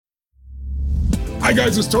Hi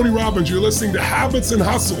guys, it's Tony Robbins. You're listening to Habits and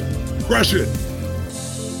Hustle. Crush it.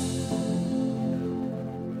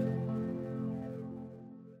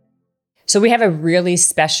 So we have a really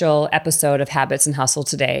special episode of Habits and Hustle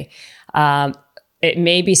today. It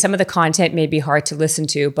may be, some of the content may be hard to listen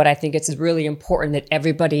to, but I think it's really important that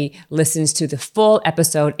everybody listens to the full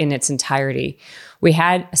episode in its entirety. We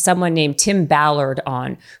had someone named Tim Ballard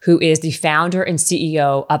on, who is the founder and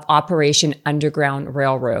CEO of Operation Underground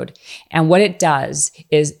Railroad. And what it does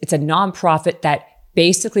is it's a nonprofit that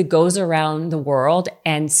basically goes around the world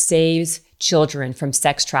and saves children from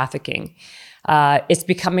sex trafficking. It's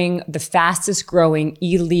becoming the fastest growing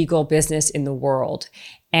illegal business in the world.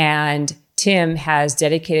 And Tim has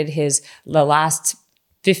dedicated the last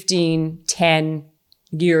 10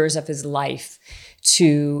 years of his life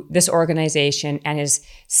to this organization and has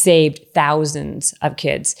saved thousands of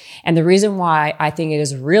kids. And the reason why I think it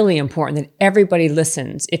is really important that everybody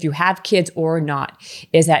listens, if you have kids or not,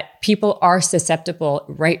 is that people are susceptible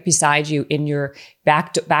right beside you in your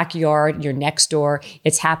backyard, your next door.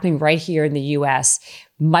 It's happening right here in the US,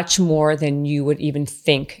 much more than you would even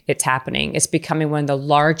think it's happening. It's becoming one of the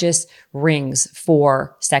largest rings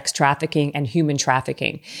for sex trafficking and human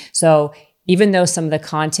trafficking. So even though some of the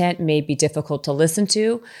content may be difficult to listen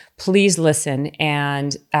to, please listen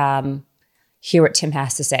and hear what Tim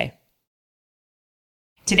has to say.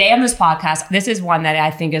 Today on this podcast, this is one that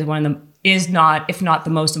I think is if not the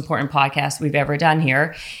most important podcast we've ever done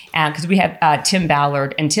here. And because we have Tim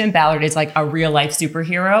Ballard, and Tim Ballard is like a real life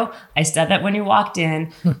superhero. I said that when he walked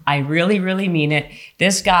in. I really, really mean it.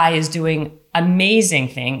 This guy is doing amazing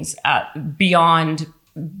things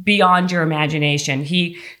beyond your imagination.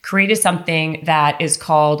 He created something that is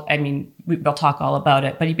called, we'll talk all about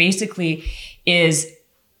it, but he basically is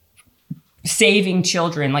saving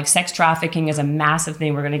children. Like sex trafficking is a massive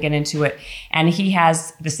thing. We're going to get into it. And he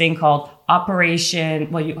has this thing called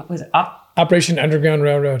Operation Underground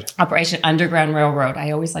Railroad. Operation Underground Railroad.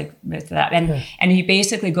 I always miss that. And he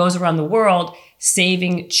basically goes around the world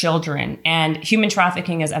saving children. And human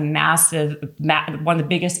trafficking is a massive, one of the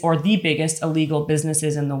biggest or the biggest illegal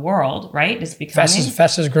businesses in the world, right? It's becoming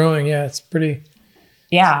fastest growing. Yeah, it's pretty.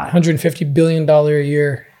 Yeah, $150 billion a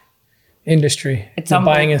year industry. It's the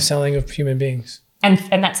buying and selling of human beings. And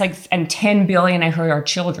that's and 10 billion I heard are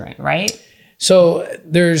children, right? So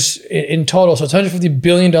there's in total, so it's $150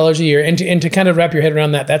 billion a year. And to kind of wrap your head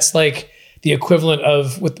around that, that's like the equivalent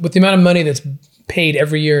of with the amount of money that's paid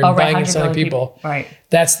every year in buying and selling people. Right.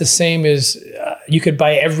 That's the same as you could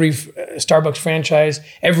buy every Starbucks franchise,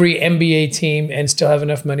 every NBA team, and still have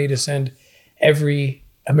enough money to send every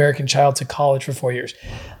American child to college for 4 years.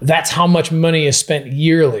 That's how much money is spent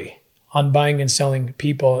yearly on buying and selling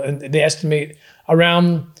people. And they estimate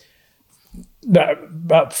around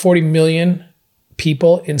about 40 million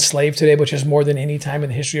people enslaved today, which is more than any time in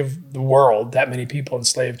the history of the world, that many people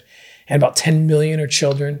enslaved. And about 10 million are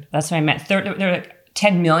children. That's what I meant. There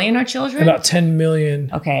 10 million are children? About 10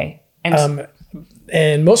 million. Okay.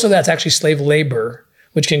 And most of that's actually slave labor,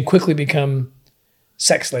 which can quickly become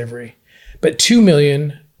sex slavery. But 2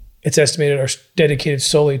 million, it's estimated, are dedicated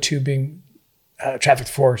solely to being trafficked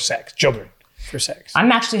for sex, children for sex.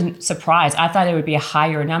 I'm actually surprised. I thought it would be a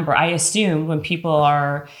higher number. I assume when people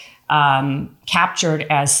are captured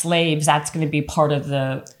as slaves, that's going to be part of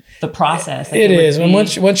the process. It is.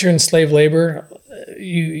 Once you're in slave labor,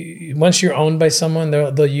 once you're owned by someone,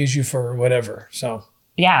 they'll use you for whatever. So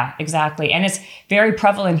yeah, exactly. And it's very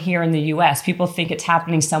prevalent here in the U.S. People think it's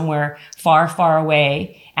happening somewhere far, far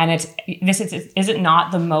away, and is it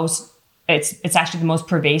not the most? It's actually the most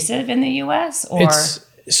pervasive in the U.S.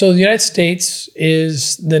 So the United States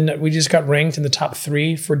we just got ranked in the top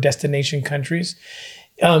 3 for destination countries.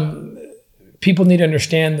 People need to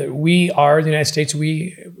understand that the United States,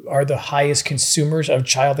 we are the highest consumers of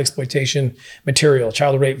child exploitation material,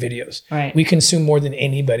 child rape videos. Right. We consume more than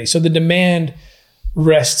anybody. So the demand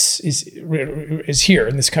is here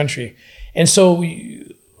in this country. And so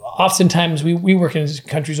oftentimes we work in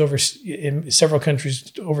several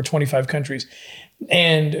countries, over 25 countries.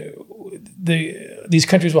 And these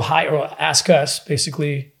countries will hire or ask us,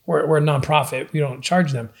 basically, we're a nonprofit, we don't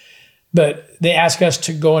charge them, but they ask us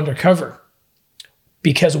to go undercover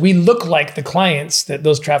because we look like the clients that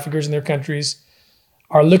those traffickers in their countries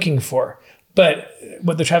are looking for. But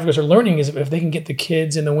what the traffickers are learning is if they can get the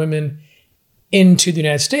kids and the women into the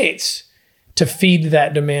United States to feed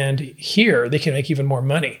that demand here, they can make even more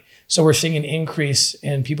money. So we're seeing an increase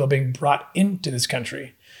in people being brought into this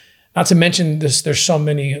country. Not to mention this, there's so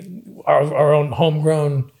many, our own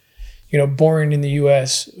homegrown, born in the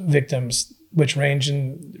US victims, which range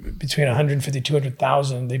in between 150,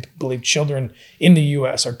 200,000. They believe children in the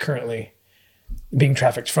US are currently being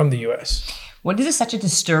trafficked from the U.S. Well, this is such a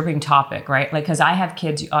disturbing topic, right? Like, because I have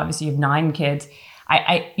kids. Obviously, you have 9 kids.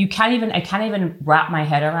 I can't even wrap my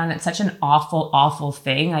head around it. It's such an awful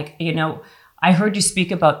thing. Like, you know, I heard you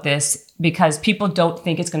speak about this because people don't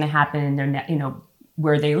think it's going to happen in their, you know,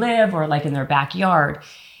 where they live or like in their backyard.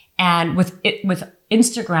 And with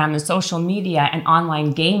Instagram and social media and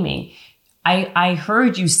online gaming, I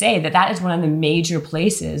heard you say that is one of the major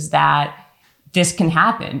places that this can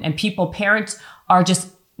happen. And parents are just,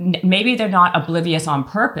 maybe they're not oblivious on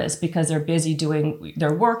purpose because they're busy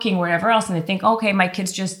they're working, whatever else. And they think, okay, my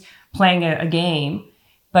kid's just playing a game.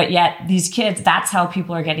 But yet these kids, that's how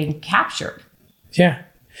people are getting captured. Yeah.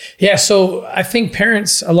 Yeah. So I think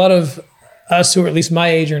parents, a lot of us who are at least my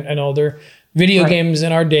age and older, video games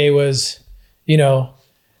in our day was, you know,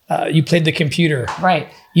 you played the computer.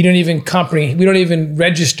 Right. You don't even comprehend. We don't even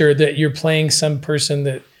register that you're playing some person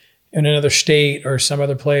that in another state or some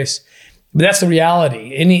other place. But that's the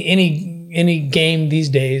reality. Any game these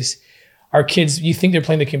days, our kids, you think they're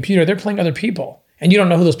playing the computer, they're playing other people, and you don't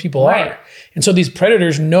know who those people are. And so these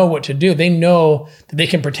predators know what to do. They know that they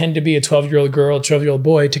can pretend to be a 12-year-old girl, 12-year-old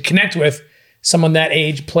boy to connect with someone that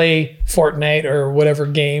age, play Fortnite or whatever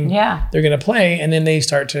game they're going to play, and then they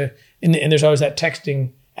start to. And there's always that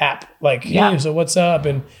texting app, like, hey, so what's up?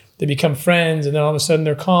 And they become friends, and then all of a sudden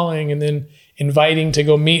they're calling and then inviting to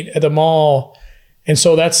go meet at the mall. And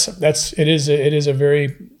so it is a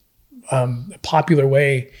very popular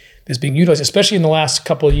way that's being utilized, especially in the last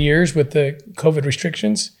couple of years with the COVID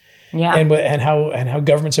restrictions. Yeah. And how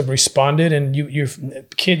governments have responded. And you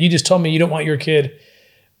just told me you don't want your kid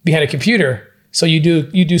behind a computer. So you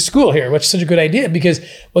do school here, which is such a good idea, because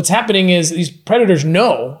what's happening is these predators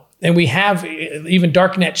know, and we have even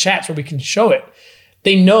darknet chats where we can show it.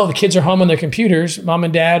 They know the kids are home on their computers. Mom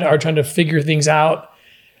and dad are trying to figure things out,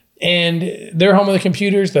 and they're home on the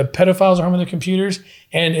computers. The pedophiles are home on their computers,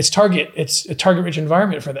 and it's a target-rich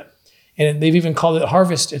environment for them. And they've even called it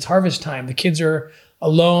harvest. It's harvest time. The kids are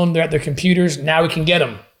alone. They're at their computers. Now we can get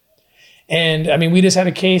them. And I mean, we just had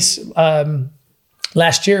a case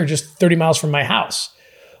last year, just 30 miles from my house,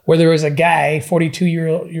 where there was a guy,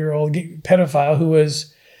 42-year-old pedophile, who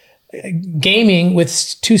was gaming with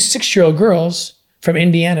 2 6-year-old girls from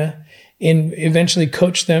Indiana, and eventually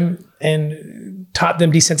coached them and taught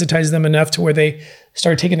them, desensitized them enough to where they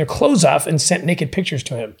started taking their clothes off and sent naked pictures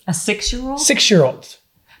to him. A 6-year-old? 6-year-old.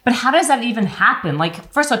 But how does that even happen?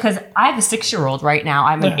 Like, first of all, because I have a 6-year-old right now.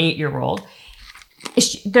 I'm an 8-year-old.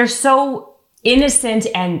 They're so innocent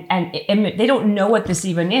and they don't know what this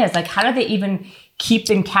even is. Like, how do they even keep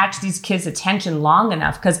and catch these kids' attention long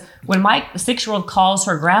enough? Because when my 6-year-old calls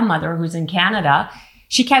her grandmother, who's in Canada,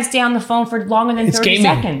 she can't stay on the phone for longer than 30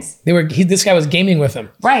 seconds. This guy was gaming with him.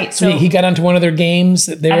 Right. So he got onto one of their games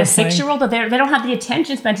that they were playing. At a 6-year-old, they don't have the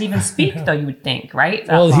attention span to even speak, though, you would think, right?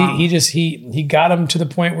 He got him to the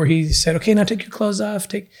point where he said, okay, now take your clothes off.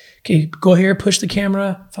 Go here, push the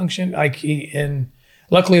camera function. And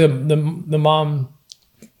luckily the mom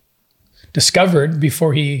discovered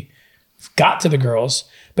before he got to the girls,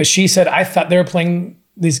 but she said, I thought they were playing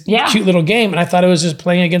this cute little game, and I thought it was just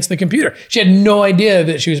playing against the computer. She had no idea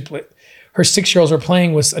that her 6-year-olds were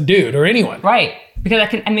playing with a dude or anyone. Right. Because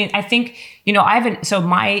I think, so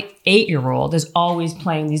my 8-year-old is always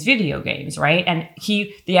playing these video games, right? And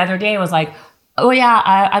he, the other day, was like, oh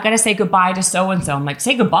yeah, I got to say goodbye to so-and-so. I'm like,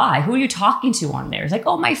 say goodbye. Who are you talking to on there? He's like,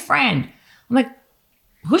 oh, my friend. I'm like,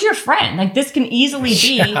 who's your friend? Like, this can easily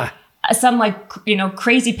be some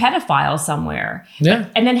crazy pedophile somewhere. Yeah.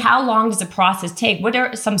 And then how long does the process take? What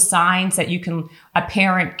are some signs that a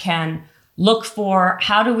parent can look for?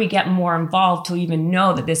 How do we get more involved to even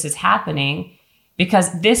know that this is happening?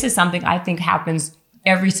 Because this is something I think happens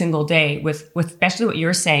every single day with especially what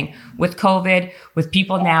you're saying with COVID, with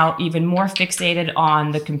people now even more fixated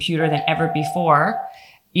on the computer than ever before.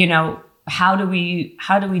 How can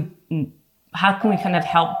we kind of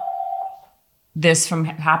help this from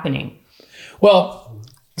happening? Well,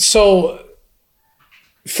 so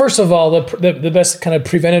first of all, the best kind of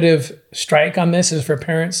preventative strike on this is for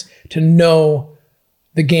parents to know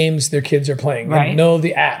the games their kids are playing, right? And know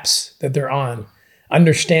the apps that they're on,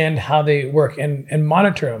 understand how they work, and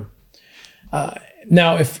monitor them.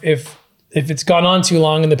 Now, if it's gone on too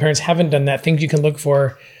long and the parents haven't done that, things you can look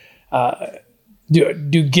for: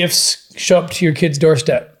 do gifts show up to your kid's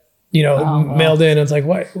doorstep? Mailed in. It's like,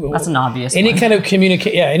 what? That's an obvious any one. kind of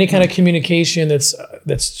any kind of communication that's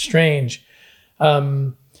strange.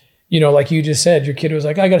 Like you just said, your kid was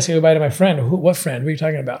like, I got to say goodbye to my friend. What friend? What are you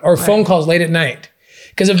talking about? Or phone calls late at night.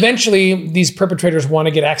 Because eventually these perpetrators want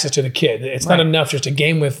to get access to the kid. It's not enough just to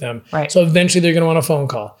game with them. Right. So eventually they're going to want a phone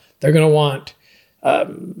call. They're going to want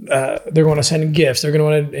They're going to send gifts. They're going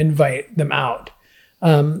to want to invite them out.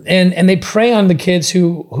 And they prey on the kids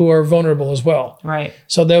who are vulnerable as well. Right.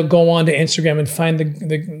 So they'll go on to Instagram and find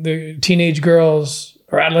the teenage girls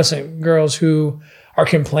or adolescent girls who are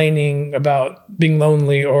complaining about being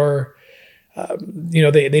lonely, or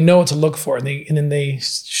they know what to look for, and then they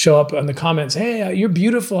show up in the comments. Hey, you're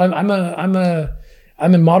beautiful. I'm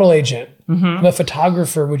a model agent. Mm-hmm. I'm a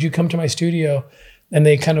photographer. Would you come to my studio? And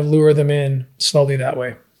they kind of lure them in slowly that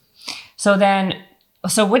way. So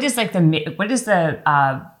what is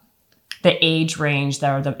the age range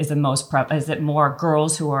that is the most prevalent? Is it more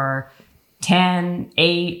girls who are 10,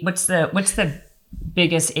 8? What's the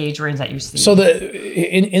biggest age range that you're seeing? So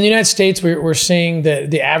in the United States, we're seeing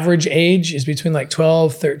that the average age is between like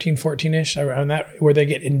 12, 13, 14-ish, around that, where they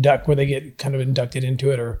get kind of inducted into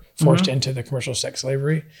it or forced into the commercial sex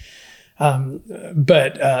slavery.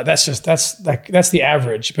 But that's the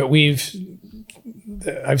average. But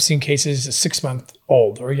I've seen cases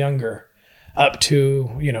 6-month-old or younger, up to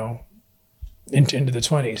into the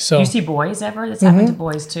 20s. So do you see boys ever? That's happened to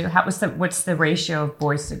boys too. What's the ratio of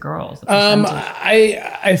boys to girls?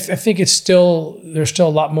 I think there's still a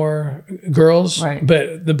lot more girls, right?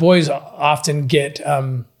 But the boys often get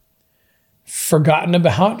forgotten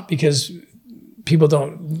about because people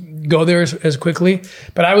don't go there as quickly.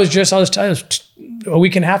 But I'll just tell you, a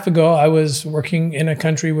week and a half ago, I was working in a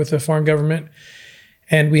country with a foreign government,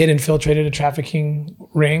 and we had infiltrated a trafficking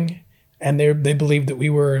ring, and they believed that we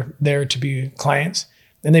were there to be clients,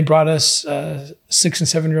 and they brought us 6 and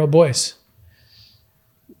 7-year-old boys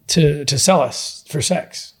to sell us for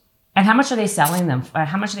sex. And how much are they selling them?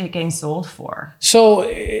 How much are they getting sold for? So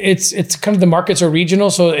it's kind of, the markets are regional.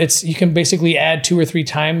 So you can basically add 2 or 3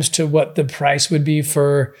 times to what the price would be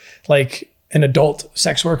for like an adult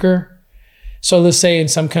sex worker. So let's say in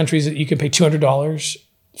some countries that you can pay $200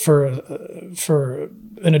 for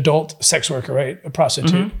an adult sex worker, right? A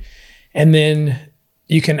prostitute. Mm-hmm. And then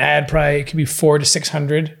you can add probably, it could be $400 to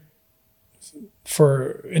 $600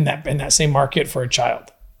 in that same market for a child.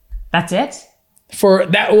 That's it? For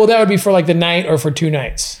that, well, that would be for like the night or for 2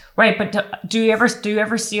 nights. Right, but do you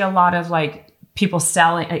ever see a lot of like people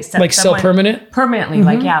selling sell permanently? Mm-hmm.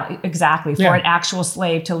 Like, yeah, exactly, for an actual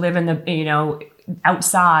slave to live in the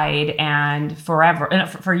outside and forever,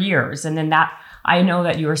 for years, and then that. I know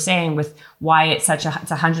that you were saying with why it's it's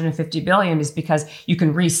 150 billion is because you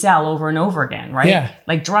can resell over and over again, right? Yeah.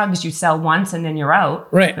 Like drugs, you sell once and then you're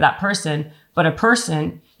out, right, for that person. But a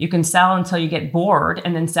person, you can sell until you get bored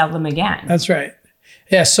and then sell them again. That's right.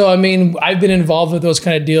 Yeah. So, I mean, I've been involved with those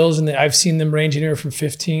kind of deals, and I've seen them range anywhere from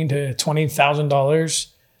 $15,000 to $20,000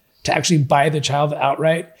 to actually buy the child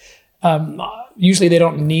outright. Usually they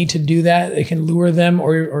don't need to do that. They can lure them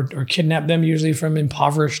or kidnap them, usually from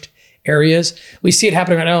impoverished areas. We see it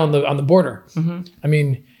happening right now on the border. Mm-hmm. I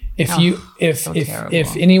mean,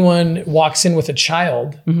 if anyone walks in with a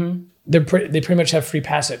child, mm-hmm, they pretty much have free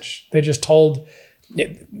passage. They just told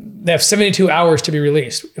they have 72 hours to be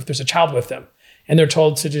released if there's a child with them, and they're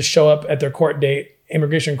told to just show up at their court date,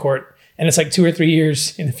 immigration court, and it's like 2 or 3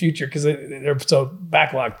 years in the future because they're so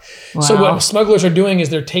backlogged. Wow. So what smugglers are doing is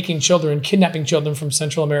they're taking children, kidnapping children from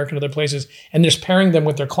Central America and other places, and they're just pairing them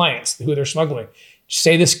with their clients who they're smuggling.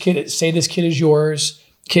 Say this kid is yours.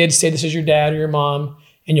 Kids, say this is your dad or your mom,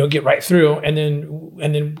 and you'll get right through. And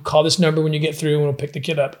then call this number when you get through, and we'll pick the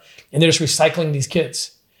kid up. And they're just recycling these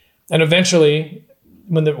kids. And eventually,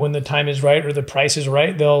 when the time is right or the price is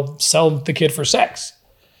right, they'll sell the kid for sex.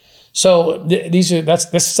 So this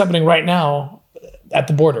is happening right now at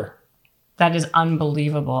the border. That is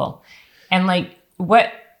unbelievable. And like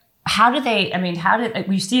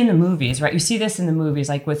we see in the movies, right? You see this in the movies,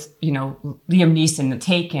 like with, Liam Neeson, The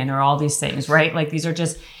Taken, or all these things, right? Like these are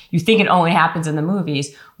just, you think it only happens in the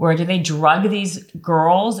movies. Where do they drug these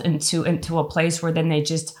girls into a place where then they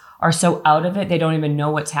just are so out of it, they don't even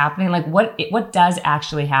know what's happening? Like what does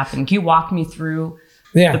actually happen? Can you walk me through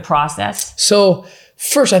the process? So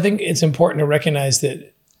first, I think it's important to recognize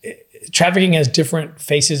that trafficking has different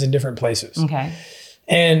faces in different places. Okay.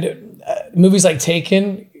 And movies like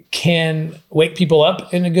Taken can wake people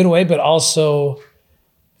up in a good way, but also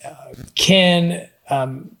can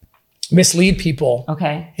mislead people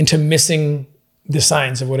into missing the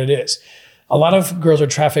signs of what it is. A lot of girls are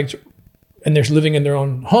trafficked and they're living in their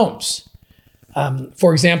own homes.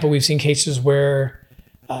 For example, we've seen cases where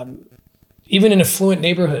even in affluent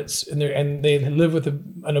neighborhoods, and they live with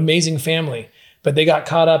an amazing family, but they got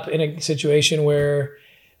caught up in a situation where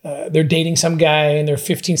they're dating some guy and they're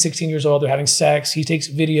 15, 16 years old. They're having sex. He takes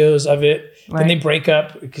videos of it. Right. Then they break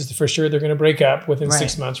up because for sure they're going to break up within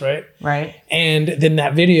 6 months, right? Right. And then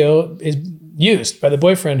that video is used by the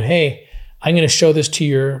boyfriend. Hey, I'm going to show this to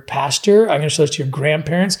your pastor. I'm going to show this to your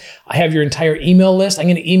grandparents. I have your entire email list. I'm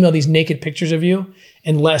going to email these naked pictures of you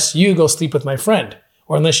unless you go sleep with my friend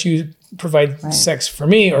or unless you provide sex for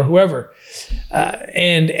me or whoever.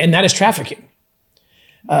 And that is trafficking.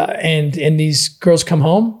 And these girls come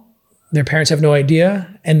home, their parents have no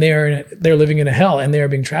idea, and they're living in a hell and they are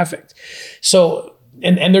being trafficked. So,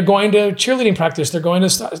 and they're going to cheerleading practice. They're going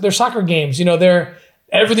to their soccer games. You know,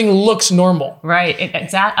 everything looks normal. Right.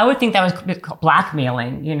 I would think that was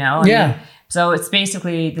blackmailing, you know? Yeah. So it's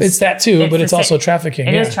basically it's that too, but it's also trafficking.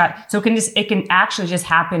 It is so it can actually just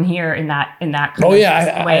happen here in that kind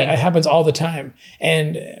of way. It happens all the time,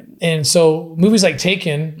 and so movies like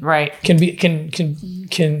Taken, can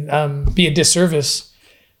be a disservice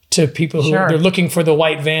to people who they're looking for the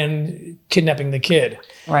white van kidnapping the kid.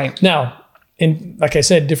 Right now, in like I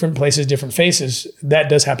said, different places, different faces. That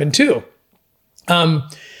does happen too.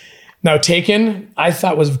 Now, Taken, I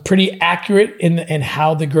thought was pretty accurate in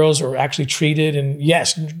how the girls were actually treated and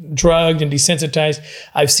yes, drugged and desensitized.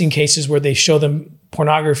 I've seen cases where they show them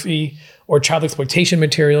pornography or child exploitation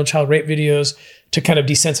material, child rape videos to kind of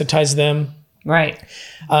desensitize them. Right.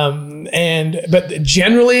 But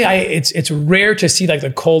generally it's rare to see like the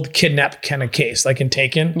cold kidnap kind of case, like in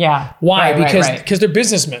Taken. Yeah. Why? Because they're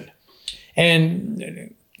businessmen.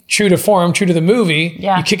 And true to form, true to the movie,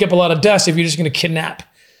 you kick up a lot of dust if you're just going to kidnap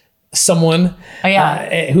someone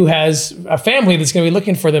who has a family that's going to be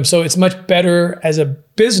looking for them. So it's much better as a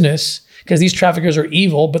business because these traffickers are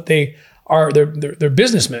evil, but they're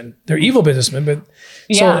businessmen. They're evil businessmen. But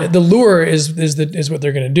so the lure is what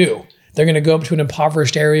they're going to do. They're going to go up to an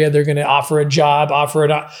impoverished area. They're going to offer a job, offer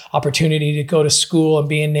an opportunity to go to school and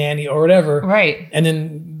be a nanny or whatever. Right. And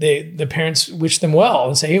then the parents wish them well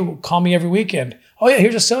and say, hey, call me every weekend. Oh yeah,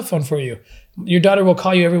 here's a cell phone for you. Your daughter will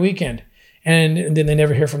call you every weekend. And then they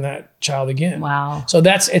never hear from that child again. Wow. So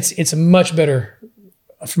it's much better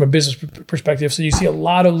from a business perspective. So you see a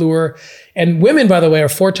lot of lure. And women, by the way, are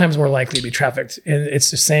 4 times more likely to be trafficked. And it's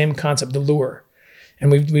the same concept, the lure.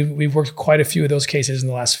 And we've worked quite a few of those cases in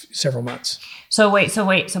the last several months. So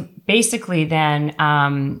basically then,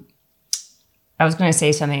 I was going to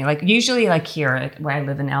say something like usually like here, like where I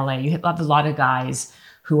live in LA, you have a lot of guys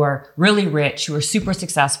who are really rich, who are super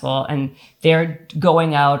successful, and they're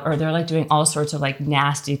going out or they're like doing all sorts of like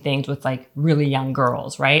nasty things with like really young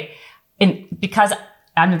girls, right? And because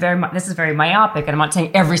this is very myopic, and I'm not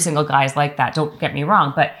saying every single guy is like that, don't get me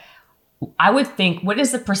wrong, but I would think, what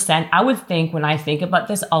is the percent? I would think when I think about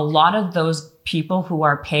this, a lot of those people who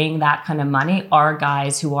are paying that kind of money are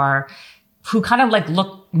guys who kind of like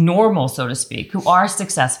look normal, so to speak, who are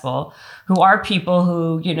successful, who are people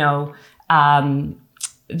who, you know,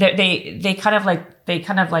 they kind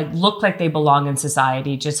of like look like they belong in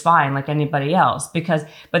society just fine, like anybody else,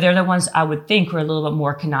 but they're the ones I would think who are a little bit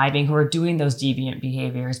more conniving, who are doing those deviant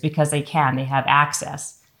behaviors because they have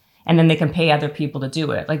access. And then they can pay other people to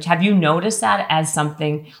do it. Like, have you noticed that as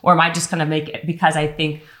something, or am I just going to make it because I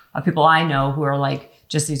think of people I know who are like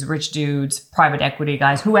just these rich dudes, private equity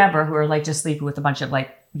guys, whoever, who are like just sleeping with a bunch of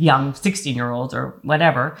like young 16-year-olds or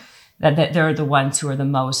whatever, that they're the ones who are the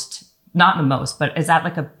most, not the most, but is that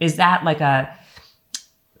like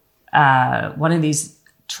one of these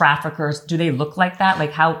traffickers? Do they look like that?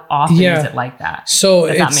 Like how often is it like that? So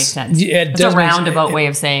if that makes sense. It's a roundabout way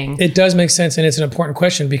of saying. It does make sense. And it's an important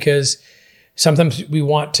question because sometimes we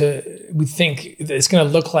think it's going to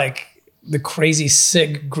look like the crazy,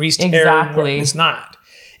 sick, greased hair. It's not.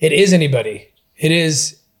 It is anybody. It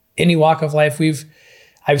is any walk of life.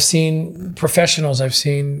 I've seen professionals. I've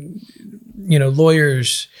seen,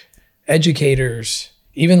 lawyers, educators,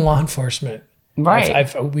 even law enforcement.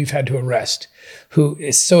 Right. We've had to arrest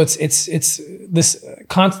it's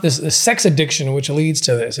this sex addiction which leads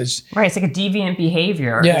to this. It's like a deviant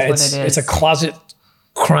behavior. Yeah, is what it is. It's a closet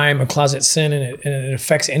crime, a closet sin, and it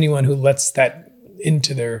affects anyone who lets that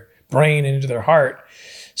into their brain and into their heart.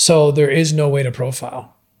 So there is no way to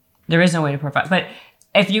profile. There is no way to profile. But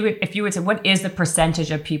if you would say, what is the percentage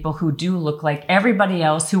of people who do look like everybody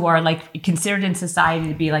else, who are like considered in society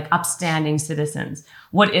to be like upstanding citizens?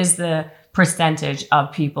 What is the percentage of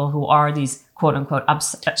people who are these quote unquote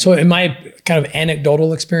So in my kind of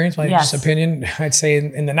anecdotal experience, my just opinion, I'd say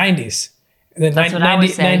in the 90s. That's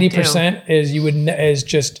 90% is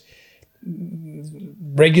just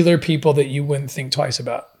regular people that you wouldn't think twice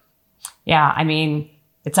about. Yeah, I mean,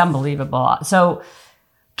 it's unbelievable. So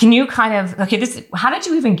can you kind of, how did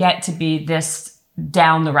you even get to be this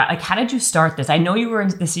down the route? Like, how did you start this? I know you were in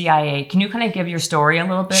the CIA. Can you kind of give your story a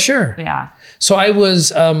little bit? Sure. Yeah. So I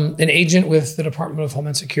was an agent with the Department of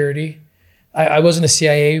Homeland Security. I was in the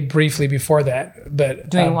CIA briefly before that, but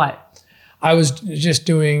doing what? I was just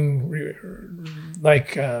doing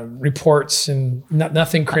reports and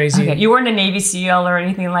nothing crazy. Okay. You weren't a Navy SEAL or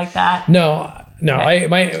anything like that? No. Okay.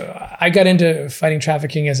 I got into fighting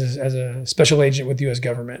trafficking as a special agent with the U.S.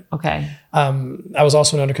 government. Okay. I was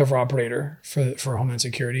also an undercover operator for Homeland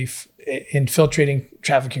Security, infiltrating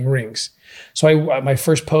trafficking rings. So my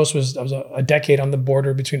first post was I was a decade on the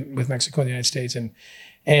border with Mexico and the United States,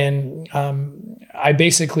 and I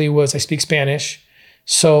basically I speak Spanish.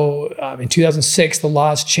 So in 2006, the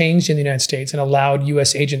laws changed in the United States and allowed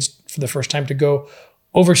U.S. agents for the first time to go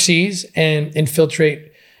overseas and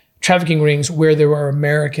infiltrate trafficking rings where there were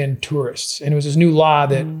American tourists. And it was this new law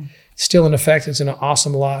that still in effect. It's an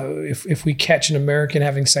awesome law. If we catch an American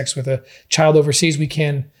having sex with a child overseas, we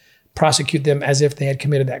can prosecute them as if they had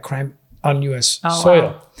committed that crime on U.S.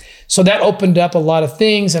 soil. Wow. So that opened up a lot of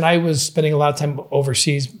things. And I was spending a lot of time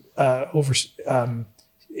overseas,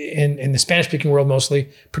 in the Spanish-speaking world mostly,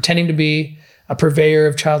 pretending to be a purveyor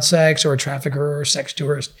of child sex or a trafficker or a sex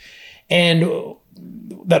tourist. And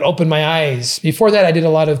that opened my eyes. Before that, I did a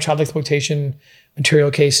lot of child exploitation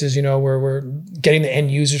material cases, where we're getting the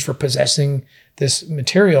end users for possessing this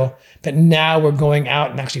material. But now we're going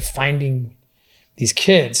out and actually finding these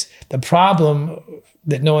kids. The problem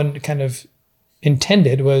that no one kind of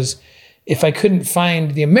intended was if I couldn't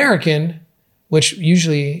find the American, which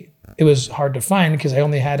usually it was hard to find because I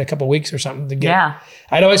only had a couple weeks or something to get. Yeah.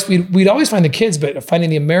 We'd always find the kids, but finding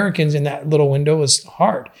the Americans in that little window was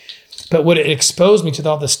hard. But what it exposed me to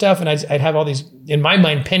all this stuff, and I'd have all these, in my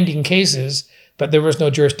mind, pending cases, but there was no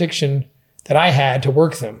jurisdiction that I had to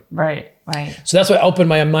work them. Right. So that's what opened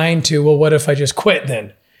my mind to, well, what if I just quit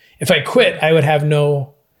then? If I quit, I would have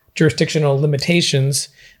no jurisdictional limitations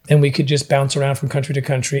and we could just bounce around from country to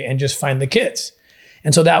country and just find the kids.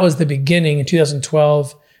 And so that was the beginning. In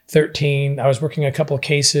 2012, 13, I was working a couple of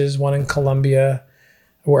cases, one in Colombia,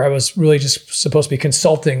 where I was really just supposed to be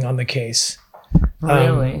consulting on the case.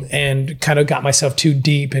 Really? And kind of got myself too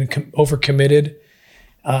deep and overcommitted.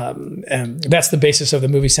 And that's the basis of the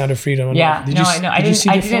movie Sound of Freedom. Yeah, I know. I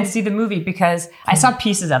didn't see the movie because I saw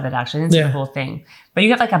pieces of it actually. I didn't see the whole thing. But you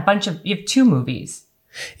have like you have 2 movies.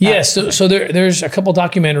 Yes, so there's a couple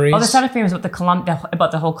documentaries. Oh, the Sound of Freedom is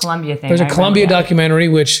about the whole Columbia thing. There's a Columbia documentary,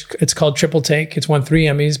 which it's called Triple Take. It's won 3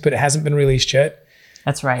 Emmys, but it hasn't been released yet.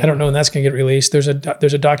 That's right. I don't know when that's going to get released. There's a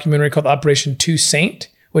documentary called Operation Toussaint,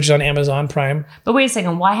 which is on Amazon Prime. But wait a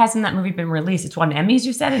second, why hasn't that movie been released? It's won Emmys,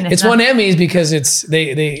 you said? And it's won Emmys because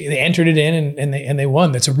they entered it in and they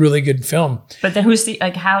won. That's a really good film. But then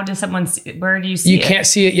how does someone see, where do you see it? You can't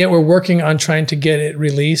see it yet. We're working on trying to get it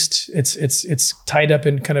released. It's tied up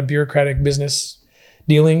in kind of bureaucratic business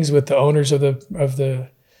dealings with the owners of the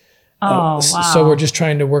wow. So we're just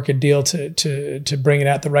trying to work a deal to bring it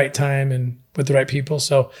at the right time and with the right people.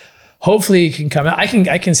 So hopefully it can come out. I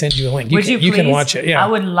can send you a link. You can watch it. Yeah, I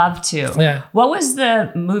would love to. Yeah. What was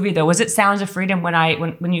the movie though? Was it Sounds of Freedom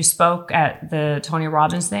when you spoke at the Tony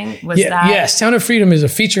Robbins thing? Yes, Sound of Freedom is a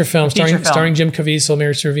feature film starring Jim Caviezel,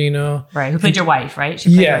 Mary Sorvino. Right, who played your wife, right?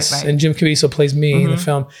 Yes, right? And Jim Caviezel plays me in the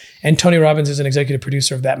film, and Tony Robbins is an executive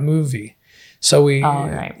producer of that movie. So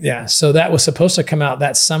so that was supposed to come out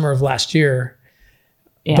that summer of last year,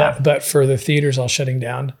 but for the theaters all shutting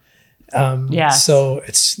down. So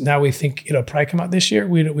it's now we think it'll probably come out this year.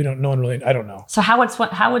 We don't know. I don't know. So how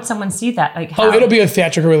would someone see that? It'll be a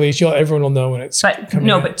theatrical release. Everyone will know when it's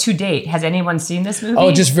coming out. But to date, has anyone seen this movie?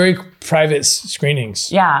 Oh, just very private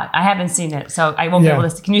screenings. Yeah, I haven't seen it, so I won't be able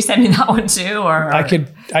to. Can you send me that one too? Or I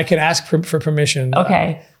could ask for permission.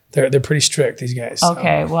 Okay. They're pretty strict, these guys.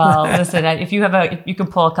 Okay, well, listen, if you can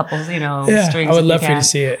pull a couple, strings. I would love for you to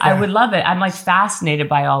see it. I would love it. I'm fascinated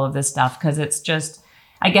by all of this stuff because it's just.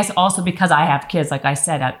 I guess also because I have kids, like I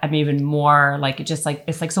said, I'm even more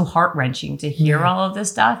it's so heart-wrenching to hear all of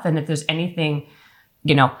this stuff. And if there's anything,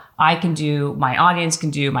 I can do, my audience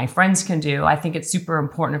can do, my friends can do, I think it's super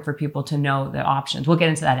important for people to know the options. We'll get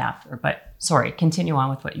into that after, but sorry, continue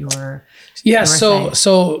on with what you were saying.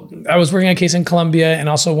 So I was working on a case in Colombia and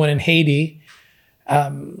also one in Haiti,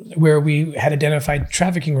 where we had identified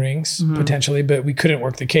trafficking rings potentially, but we couldn't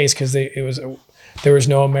work the case because there was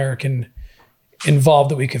no American involved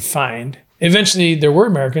that we could find. Eventually, there were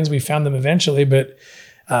Americans. We found them eventually, but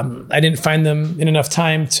I didn't find them in enough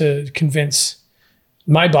time to convince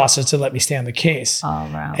my bosses to let me stay on the case. Oh,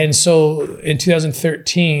 wow. And so in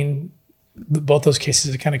 2013, both those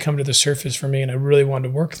cases had kind of come to the surface for me, and I really wanted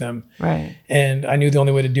to work them. Right. And I knew the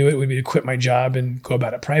only way to do it would be to quit my job and go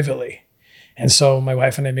about it privately. And so my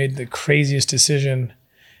wife and I made the craziest decision.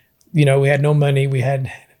 We had no money.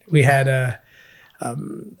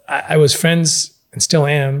 I was friends and still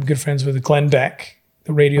am good friends with Glenn Beck,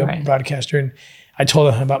 the radio broadcaster. And I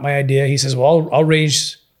told him about my idea. He says, well, I'll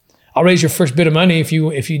raise your first bit of money if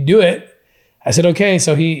you do it. I said, okay.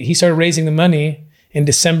 So he started raising the money in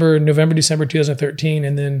November, December 2013.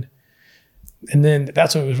 And then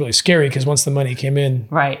that's when it was really scary, because once the money came in,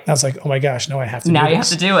 right, I was like, oh my gosh, no, I have to do this. Now you have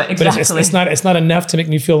to do it. Exactly. But it's not enough to make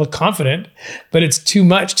me feel confident, but it's too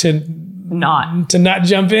much to not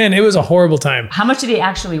jump in. It was a horrible time. How much did he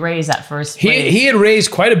actually raise at first? He had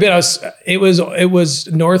raised quite a bit. it was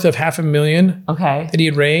north of $500,000. Okay. That he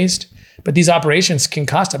had raised. But these operations can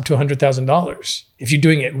cost up to $100,000 if you're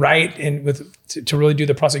doing it right and to really do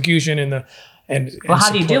the prosecution and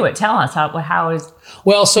how do you do it? Tell us how is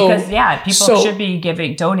because people should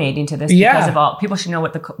be donating to this because of all. People should know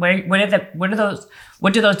what do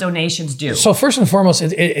those donations do? So first and foremost,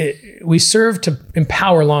 we serve to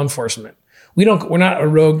empower law enforcement. We're not a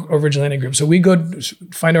rogue or vigilante group. So we go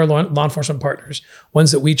find our law enforcement partners,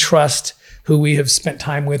 ones that we trust, who we have spent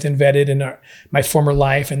time with and vetted in my former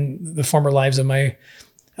life and the former lives of my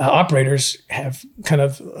operators have kind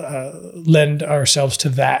of lend ourselves to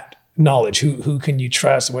that knowledge. Who can you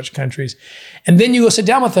trust? Which countries? And then you go sit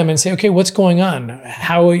down with them and say, okay, what's going on?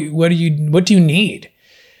 What do you need?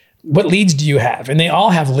 What leads do you have? And they all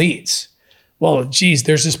have leads. Well, geez,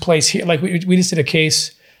 there's this place here. Like we just did a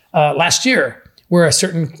case last year where a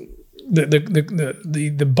certain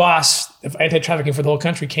the boss of anti-trafficking for the whole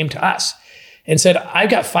country came to us and said, I've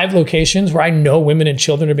got 5 locations where I know women and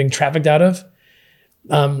children are being trafficked out of.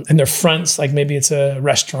 And their fronts, like maybe it's a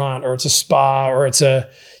restaurant or it's a spa or it's a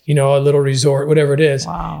little resort, whatever it is.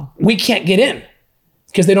 Wow. We can't get in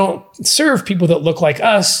because they don't serve people that look like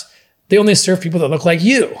us. They only serve people that look like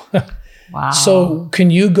you. Wow. So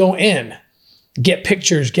can you go in, get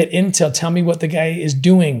pictures, get intel, tell me what the guy is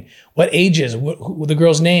doing, what ages, what the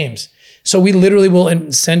girls' names. So we literally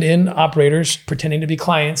will send in operators pretending to be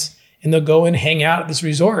clients, and they'll go and hang out at this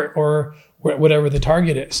resort or whatever the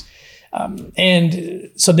target is.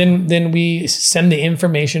 And so then we send the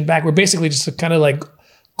information back. We're basically just kind of like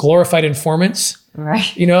glorified informants,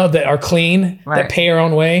 right? That are clean, right, that pay our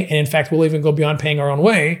own way. And in fact, we'll even go beyond paying our own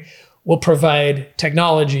way. We'll provide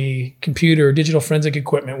technology, computer, digital forensic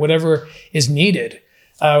equipment, whatever is needed.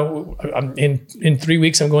 In 3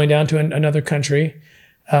 weeks, I'm going down to another country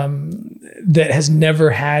that has never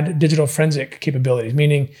had digital forensic capabilities,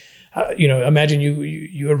 meaning, imagine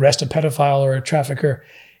you arrest a pedophile or a trafficker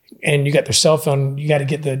and you got their cell phone, you got to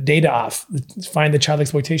get the data off, find the child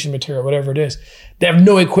exploitation material, whatever it is. They have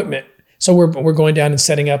no equipment. So we're going down and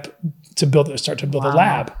setting up to start to build a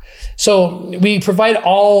lab. So we provide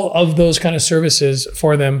all of those kind of services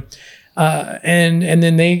for them. And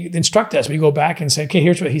then they instruct us. We go back and say, okay,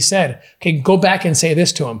 here's what he said. Okay, go back and say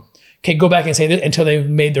this to him. Okay, go back and say this until they've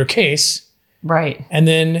made their case. Right. And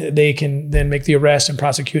then they can then make the arrest and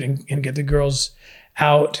prosecute and get the girls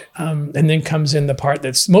out. And then comes in the part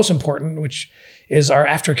that's most important, which is our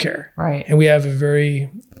aftercare. Right. And we have a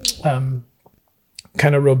very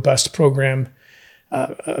kind of robust program,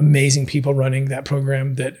 amazing people running that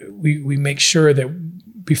program that we make sure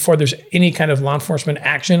that before there's any kind of law enforcement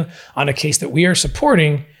action on a case that we are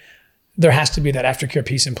supporting, there has to be that aftercare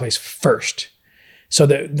piece in place first. So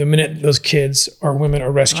that the minute those kids or women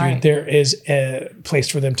are rescued, right, there is a place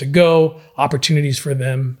for them to go, opportunities for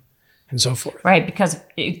them, and so forth. Right, because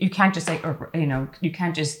you can't just say, you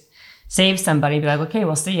can't just save somebody and be like, okay,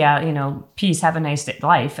 well, see ya, peace, have a nice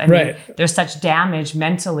life. I mean, there's such damage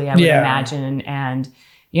mentally, I would imagine, and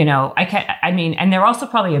and they're also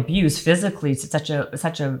probably abused physically to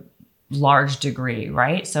such a large degree,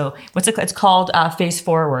 right? So it's called Face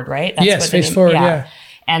Forward, right? Yes, Face Forward, yeah.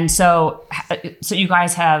 And so you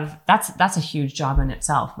guys have, that's a huge job in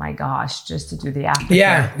itself. My gosh, just to do the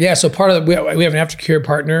aftercare. Yeah. So part of we have an aftercare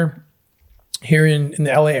partner here in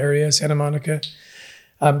the LA area, Santa Monica,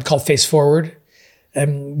 called Face Forward.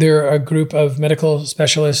 And they're a group of medical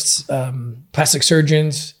specialists, plastic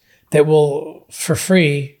surgeons that will, for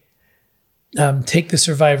free, take the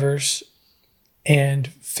survivors and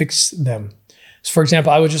fix them. So for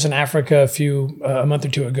example, I was just in Africa a month or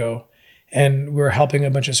two ago, and we were helping a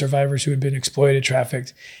bunch of survivors who had been exploited,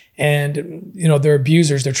 trafficked. And, their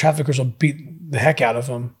abusers, their traffickers will beat the heck out of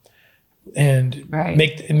them and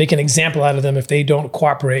make an example out of them if they don't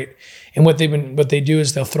cooperate. And what they do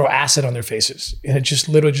is they'll throw acid on their faces, and it just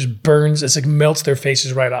literally just burns. It's like melts their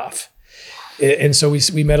faces right off. And so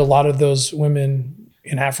we met a lot of those women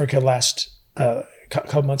in Africa last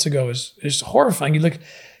couple months ago. It's horrifying. You look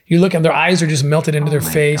and their eyes are just melted into their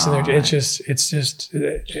face, God.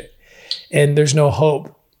 And and there's no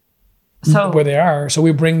hope where they are. So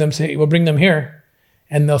we'll bring them here,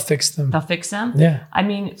 and they'll fix them. They'll fix them? Yeah. I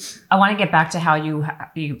mean, I want to get back to how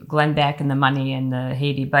you Glenn Beck and the money and the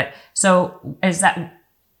Haiti, but so is that,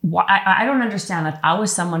 I don't understand. If I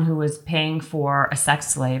was someone who was paying for a sex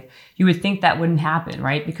slave, you would think that wouldn't happen,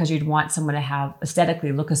 right? Because you'd want someone to have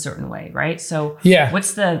aesthetically look a certain way, right? So yeah.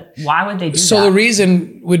 Why would they do that? So the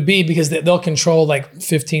reason would be because they'll control like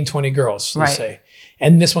 15, 20 girls, let's say.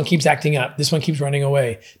 And this one keeps acting up. This one keeps running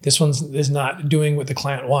away. This one is not doing what the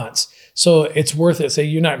client wants. So it's worth it. Say,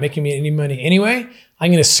 you're not making me any money anyway. I'm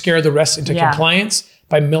going to scare the rest into compliance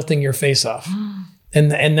by melting your face off.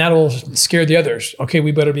 And that'll scare the others. Okay,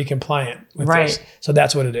 we better be compliant with this. So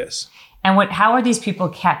that's what it is. And how are these people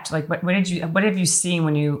kept? Like, what have you seen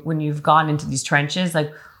when you've gone into these trenches?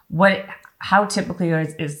 Like, how typically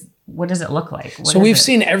what does it look like? So we've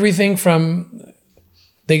seen everything from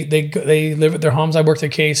they live at their homes. I worked a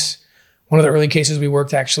case. One of the early cases we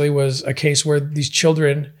worked actually was a case where these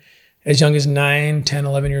children, as young as 9, 10,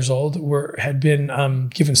 11 years old, had been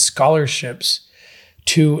given scholarships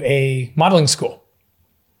to a modeling school.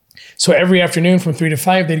 So every afternoon from 3 to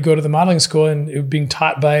 5, they'd go to the modeling school, and it was being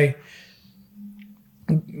taught by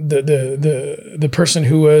the person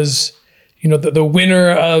who was, the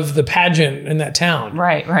winner of the pageant in that town.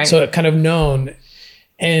 Right. So it kind of known.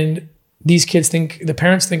 And these kids the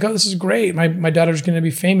parents think, oh, this is great. My daughter's going to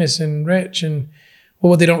be famous and rich. And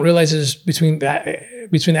what they don't realize is between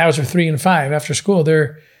the hours of 3 and 5 after school,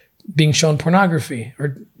 they're being shown pornography,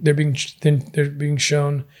 or they're being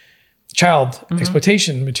shown child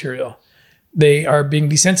exploitation material. They are being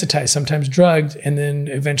desensitized, sometimes drugged, and then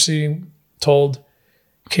eventually told,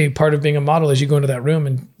 okay, part of being a model is you go into that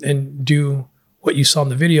room and do what you saw in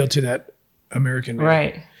the video to that American video.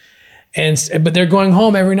 Right. But they're going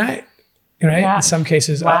home every night, right? Yeah. In some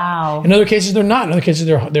cases. Wow. In other cases, they're not. In other cases,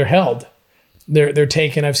 they're held. They're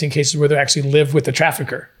taken. I've seen cases where they actually live with the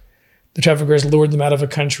trafficker. The trafficker has lured them out of a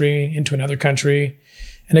country into another country.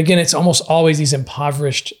 And again, it's almost always these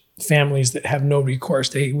impoverished families that have no recourse.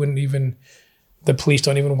 The police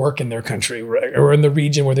don't even work in their country, right? Or in the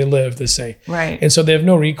region where they live, they say. Right. And so they have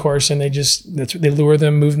no recourse, and they lure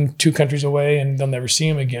them, move them 2 countries away, and they'll never see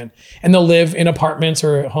them again. And they'll live in apartments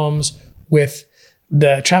or homes with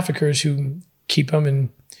the traffickers who keep them.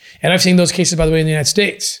 And I've seen those cases, by the way, in the United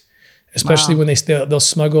States, especially when they'll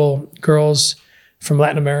smuggle girls from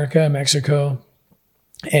Latin America, Mexico,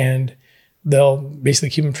 and they'll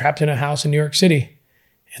basically keep them trapped in a house in New York City.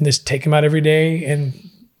 And just take them out every day, and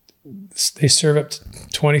they serve up to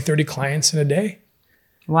 20, 30 clients in a day.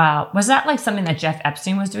 Wow. Was that like something that Jeff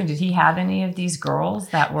Epstein was doing? Did he have any of these girls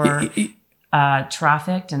that were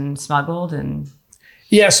trafficked and smuggled?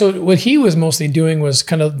 Yeah, so what he was mostly doing was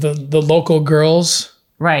kind of the local girls.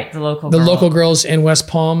 Right, the local girls in West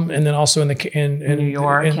Palm, and then also in New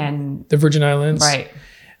York and the Virgin Islands. Right.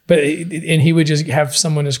 And he would just have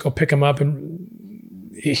someone just go pick them up, and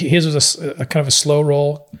his was a kind of a slow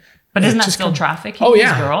roll. But isn't that still trafficking? Oh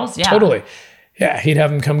yeah, these girls? Yeah, totally. Yeah, he'd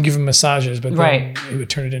have them come give him massages, but then he would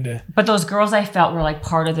turn it into. But those girls, I felt, were like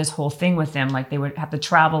part of this whole thing with him. Like they would have to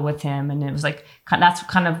travel with him, and it was like that's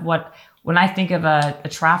kind of what when I think of a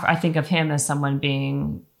trafficker, I think of him as someone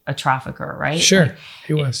being a trafficker, right? Sure, like,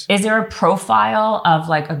 he was. Is there a profile of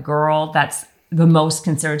like a girl that's the most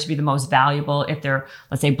considered to be the most valuable if they're,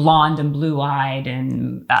 let's say, blonde and blue-eyed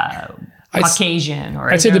and Caucasian?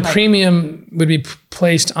 I'd say the premium would be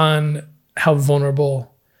placed on how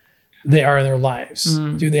vulnerable they are in their lives.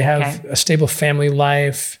 Do they have a stable family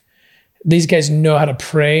life? These guys know how to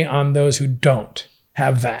prey on those who don't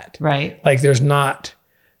have that. Right. Like there's not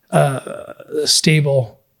a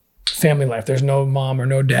stable family life. There's no mom or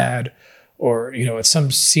no dad, or it's some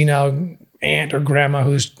senile aunt or grandma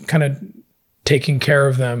who's kind of taking care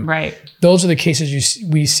of them. Right. Those are the cases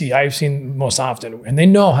we see. I've seen most often, and they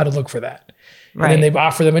know how to look for that. Right. And then they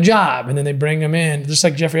offer them a job, and then they bring them in, just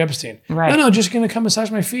like Jeffrey Epstein. Right. No, just gonna come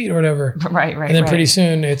massage my feet or whatever. Right. And then pretty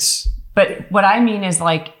soon it's. But what I mean is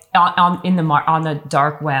like on the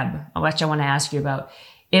dark web, which I want to ask you about.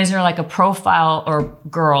 Is there like a profile or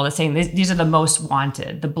girl that's saying these are the most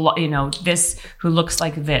wanted? This who looks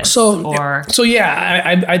like this. So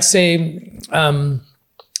yeah, I'd say.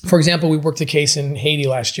 For example, we worked a case in Haiti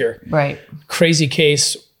last year. Right. Crazy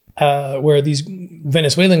case where these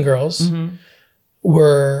Venezuelan girls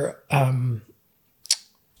were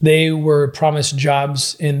they were promised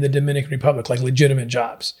jobs in the Dominican Republic, like legitimate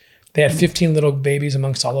jobs. They had 15 little babies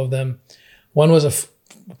amongst all of them. One was a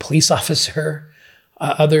police officer.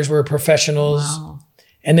 Others were professionals. Wow.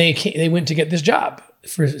 And they went to get this job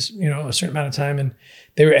for a certain amount of time, and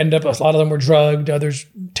they a lot of them were drugged, others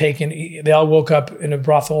taken. They all woke up in a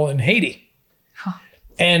brothel in Haiti. Huh.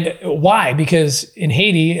 And why? Because in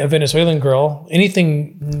Haiti, a Venezuelan girl,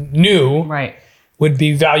 anything new Right. would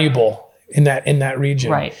be valuable in that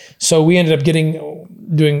region. Right. So we ended up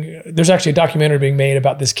there's actually a documentary being made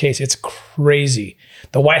about this case. It's crazy.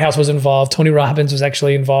 The White House was involved. Tony Robbins was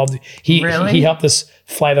actually involved. He helped us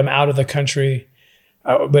fly them out of the country.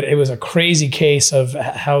 But it was a crazy case of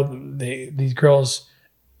how these girls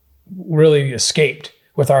really escaped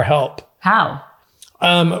with our help. How?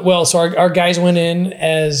 So our guys went in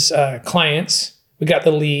as clients. We got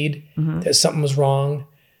the lead that something was wrong.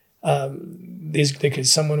 We learned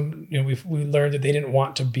that they didn't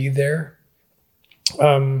want to be there.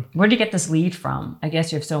 Where do you get this lead from? I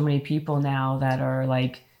guess you have so many people now that are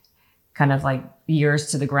like, kind of like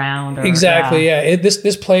ears to the ground. Exactly. Yeah.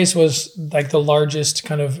 This place was like the largest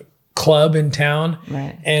kind of club in town.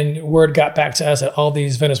 Right. And word got back to us that all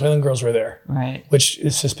these Venezuelan girls were there. Right. Which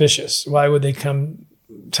is suspicious. Why would they come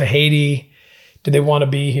to Haiti? Did they want to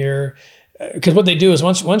be here? Because what they do is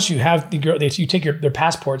once you have the girl, you take their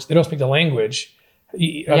passports. They don't speak the language.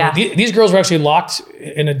 These girls were actually locked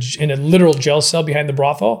in a literal jail cell behind the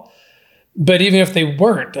brothel. But even if they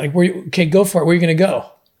weren't, like, go for it. Where are you going to go?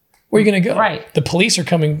 Where are you going to go? Right. The police are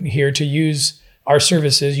coming here to use our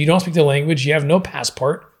services. You don't speak the language. You have no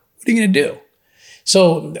passport. What are you going to do?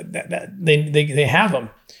 So they have them.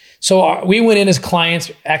 So we went in as clients,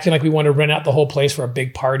 acting like we wanted to rent out the whole place for a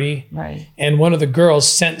big party. Right. And one of the girls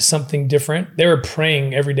sent something different. They were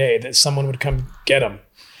praying every day that someone would come get them.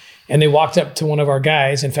 And they walked up to one of our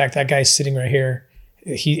guys. In fact, that guy's sitting right here.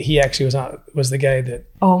 He actually was the guy that.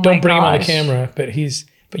 Oh my don't bring him on the gosh. camera, but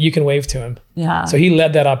you can wave to him. Yeah. So he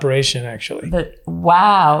led that operation actually.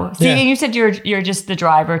 Wow. See, you said you're just the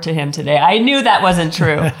driver to him today. I knew that wasn't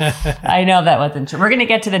true. I know that wasn't true. We're going to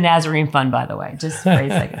get to the Nazarene Fund, by the way, just for a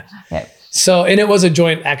second. Okay. So, and it was a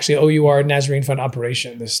joint, actually, OUR Nazarene Fund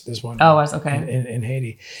operation, this one. Oh, it was, okay. In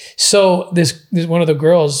Haiti. So this one of the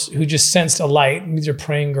girls who just sensed a light, these are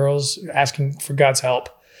praying girls asking for God's help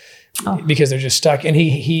because they're just stuck. And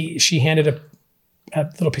she handed a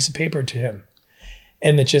little piece of paper to him.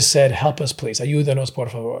 And it just said, help us, please. Ayúdanos, por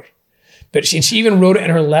favor. But she even wrote it in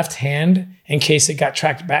her left hand in case it got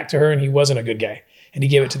tracked back to her and he wasn't a good guy. And he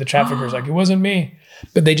gave it to the traffickers like, it wasn't me.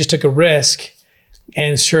 But they just took a risk.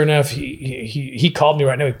 And sure enough, he called me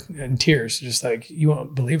right now in tears, just like, you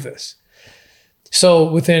won't believe this.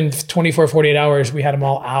 So within 24, 48 hours, we had them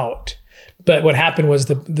all out. But what happened was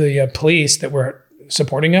the police that were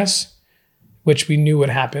supporting us, which we knew would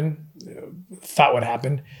happen, thought would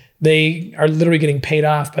happen, they are literally getting paid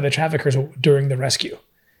off by the traffickers during the rescue.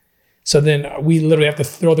 So then we literally have to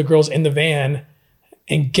throw the girls in the van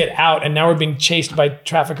and get out. And now we're being chased by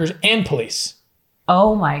traffickers and police.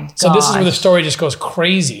 Oh my God. So this is where the story just goes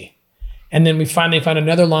crazy. And then we finally find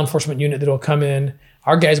another law enforcement unit that will come in.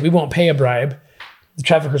 Our guys, we won't pay a bribe. The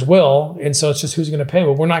traffickers will. And so it's just who's going to pay?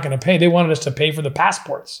 Well, we're not going to pay. They wanted us to pay for the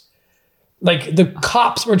passports. Like the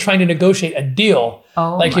cops were trying to negotiate a deal.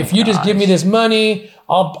 Like if you just give me this money,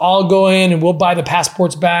 I'll go in and we'll buy the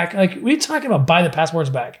passports back. Like, what are you talking about buy the passports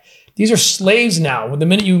back? These are slaves now. The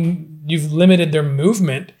minute you've limited their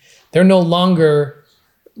movement, they're no longer,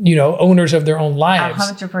 owners of their own lives.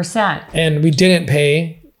 100%. And we didn't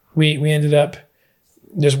pay. We ended up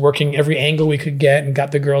just working every angle we could get and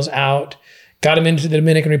got the girls out, got them into the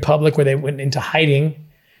Dominican Republic where they went into hiding.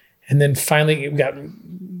 And then finally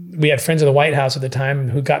we had friends in the White House at the time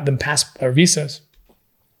who got them visas.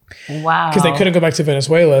 Wow. Because they couldn't go back to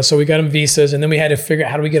Venezuela. So we got them visas and then we had to figure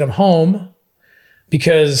out how do we get them home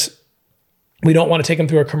because we don't want to take them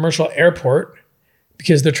to a commercial airport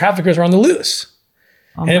because the traffickers are on the loose.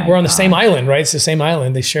 And we're on the same island, right? It's the same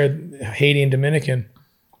island. They share Haiti and Dominican.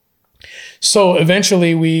 So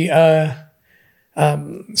eventually so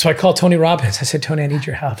I called Tony Robbins. I said, Tony, I need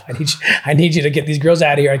your help. I need you to get these girls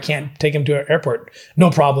out of here. I can't take them to an airport. No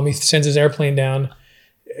problem. He sends his airplane down,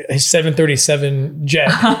 his 737 jet.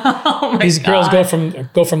 These girls go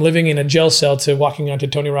from living in a jail cell to walking onto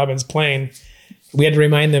Tony Robbins' plane. We had to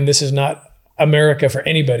remind them this is not America for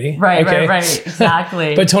anybody. Right, okay? right.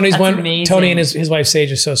 Exactly. But Tony and his wife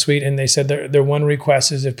Sage is so sweet. And they said their one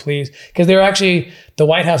request is if please, because the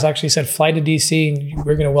White House actually said, fly to DC and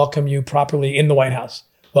we're going to welcome you properly in the White House.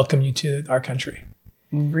 Welcome you to our country.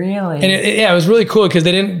 Really? And it was really cool because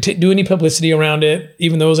they didn't do any publicity around it,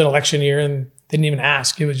 even though it was an election year and they didn't even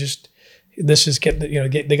ask. It was just, let's just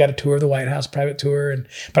they got a tour of the White House, private tour.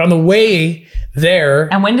 But on the way there.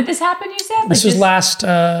 And when did this happen, you said? This was last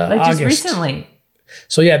August. Just recently.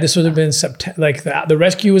 So yeah, this would have been September, like the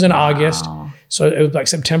rescue was in August. So it was like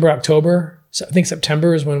September, October. So I think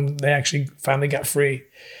September is when they actually finally got free.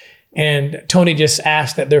 And Tony just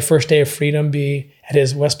asked that their first day of freedom be at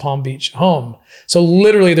his West Palm Beach home. So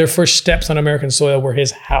literally their first steps on American soil were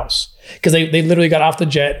his house. Because they literally got off the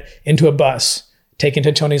jet into a bus, taken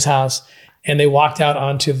to Tony's house, and they walked out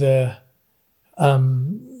onto the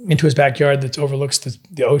into his backyard that overlooks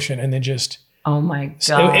the ocean, and they just Oh my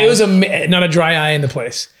God. it was not a dry eye in the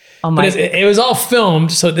place. Oh my. But it was all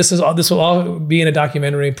filmed, so this will all be in a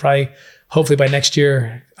documentary, probably hopefully by next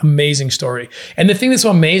year. Amazing story. And the thing that's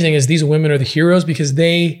so amazing is these women are the heroes because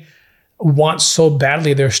they want so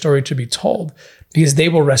badly their story to be told, because they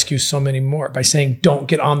will rescue so many more by saying, don't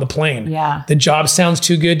get on the plane. Yeah. The job sounds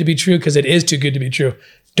too good to be true because it is too good to be true.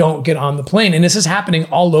 Don't get on the plane. And this is happening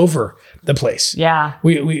all over the place. Yeah.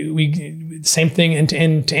 We same thing. And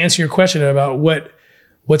to answer your question about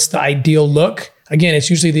what's the ideal look, again, it's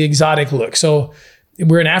usually the exotic look. So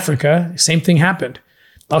we're in Africa, same thing happened.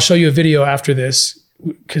 I'll show you a video after this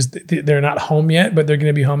because they're not home yet, but they're going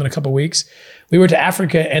to be home in a couple of weeks. We were to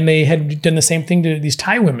Africa and they had done the same thing to these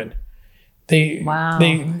Thai women. They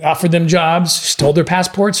offered them jobs, stole their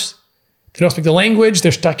passports. They don't speak the language.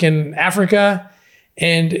 They're stuck in Africa.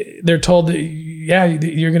 And they're told that, yeah,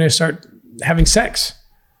 you're going to start having sex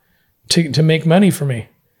to make money for me.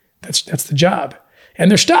 That's the job. And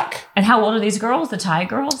they're stuck. And how old are these girls, the Thai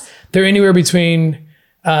girls? They're anywhere between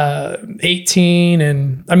 18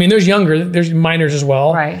 and, I mean, there's younger, there's minors as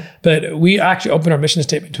well. Right. But we actually open our mission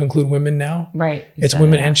statement to include women now. Right. It's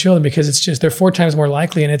women and children because it's just, they're 4 times more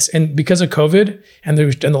likely. And because of COVID and the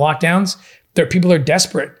lockdowns, people are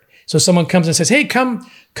desperate. So someone comes and says, hey, come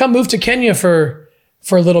move to Kenya for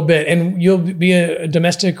a little bit and you'll be a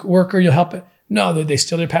domestic worker. You'll help it. No, they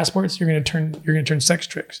steal their passports. You're going to turn sex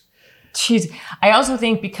tricks. Jeez. I also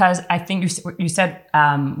think because I think you said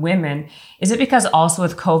women, is it because also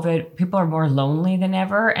with COVID, people are more lonely than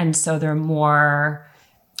ever? And so they're more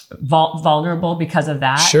vulnerable because of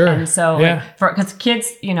that. Sure. And so yeah. Because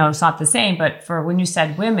kids, it's not the same, but for when you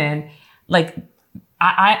said women, like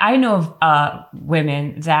I know of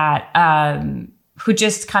women that who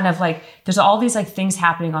just kind of like, there's all these like things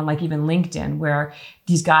happening on like even LinkedIn where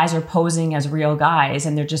these guys are posing as real guys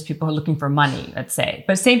and they're just people who are looking for money, let's say.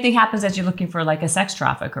 But same thing happens as you're looking for like a sex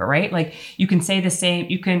trafficker, right? Like you can say the same,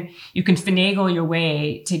 you can finagle your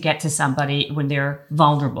way to get to somebody when they're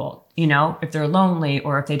vulnerable, if they're lonely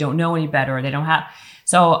or if they don't know any better or they don't have.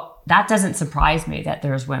 So that doesn't surprise me that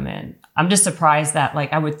there's women. I'm just surprised that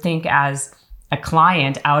like I would think as a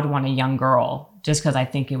client, I would want a young girl just because I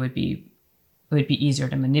think it would be easier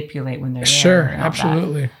to manipulate when they're there. Sure,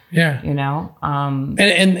 absolutely. Yeah.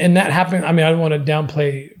 And that happened. I mean, I don't want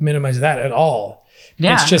to minimize that at all.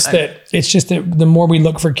 Yeah. It's just that the more we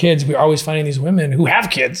look for kids, we're always finding these women who have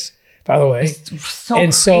kids, by the way. So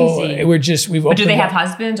and crazy. So we've But do they have up.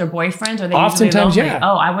 husbands or boyfriends? Or are they Oftentimes, usually lonely? yeah.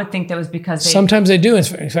 Oh, I would think that was because they. Sometimes they do.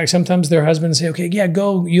 In fact, sometimes their husbands say, okay, yeah,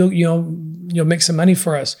 go, you'll make some money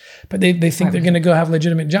for us. But they think they're going to go have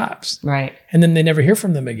legitimate jobs. Right. And then they never hear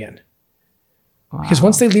from them again. Wow. Because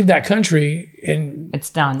once they leave that country and it's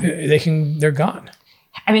done, they're gone.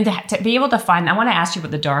 I mean, to be able to find, I want to ask you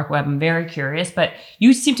about the dark web. I'm very curious, but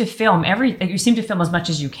you seem to film as much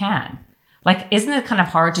as you can. Like, isn't it kind of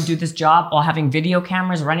hard to do this job while having video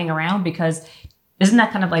cameras running around? Because isn't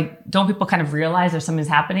that kind of like, don't people kind of realize there's something's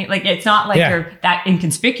happening? Like, it's not like you're that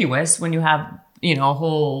inconspicuous when you have, a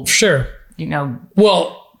whole, sure.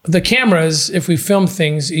 Well, the cameras, if we film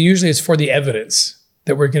things, usually it's for the evidence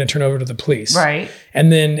that we're going to turn over to the police. Right.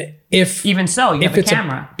 And then even so, you have a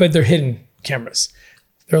camera. But they're hidden cameras.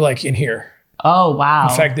 They're like in here. Oh, wow.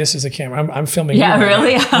 In fact, this is a camera. I'm filming. Yeah,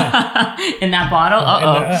 really? Yeah. In that bottle?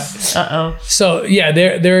 Uh-oh. So yeah,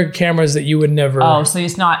 they're cameras that you would never. Oh, so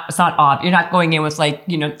it's not odd. You're not going in with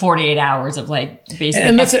 48 hours of basically.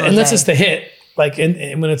 And that's just the hit. Like,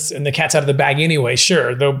 and when the cat's out of the bag anyway,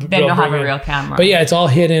 sure. They'll have a real camera. But yeah, it's all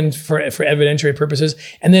hidden for evidentiary purposes.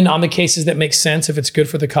 And then on the cases that make sense, if it's good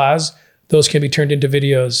for the cause, those can be turned into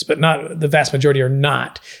videos, but not the vast majority are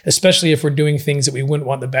not, especially if we're doing things that we wouldn't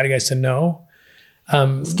want the bad guys to know.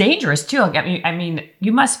 It's dangerous too. I mean,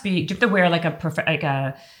 you must be, do you have to wear like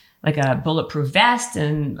a bulletproof vest?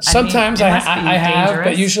 And sometimes I have,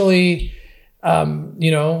 but usually,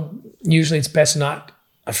 usually it's best not.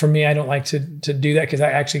 For me, I don't like to do that because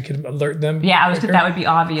I actually could alert them. Yeah, that would be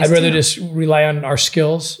obvious. I'd rather just rely on our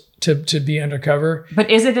skills to be undercover. But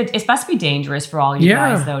it must be dangerous for all you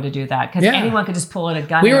guys though to do that because anyone could just pull out a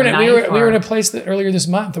gun. We were in a place earlier this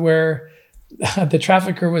month where the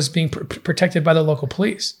trafficker was being protected by the local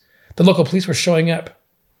police. The local police were showing up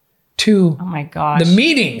to oh my gosh the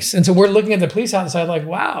meetings, and so we're looking at the police outside like,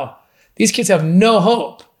 wow, these kids have no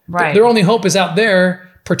hope. Right, their only hope is out there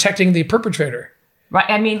protecting the perpetrator. Right.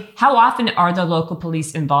 I mean, how often are the local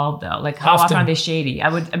police involved though? Like how often are they shady? I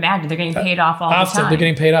would imagine they're getting paid off all the time. They're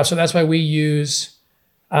getting paid off. So that's why we use,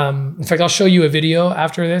 in fact, I'll show you a video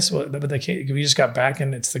after this, but we just got back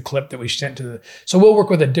and it's the clip that we sent to the, so we'll work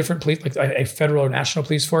with a different police, like a federal or national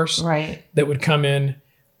police force. Right. That would come in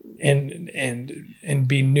and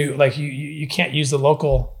be new. Like you can't use the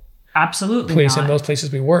local absolutely police not. in most places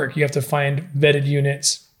we work. You have to find vetted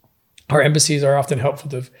units. Our embassies are often helpful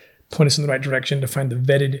to point us in the right direction to find the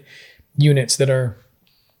vetted units that are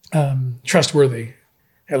trustworthy,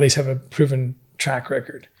 at least have a proven track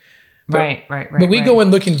record. Right. But we go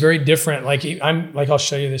in looking very different. Like I'll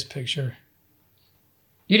show you this picture.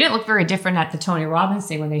 You didn't look very different at the Tony Robbins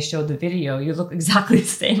thing when they showed the video. You look exactly the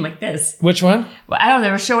same like this. Which one? Well, I don't know.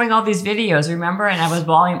 They were showing all these videos, remember? And I was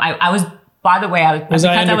bawling. I was, by the way, was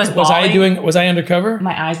I undercover?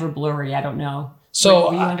 My eyes were blurry. I don't know. So,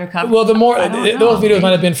 were you undercover? Well, those videos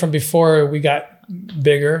might have been from before we got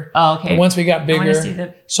bigger. Oh, okay. But once we got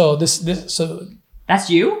bigger, so that's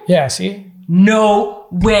you? Yeah, see? No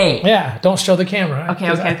way. Yeah, don't show the camera.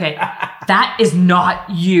 Okay. That is not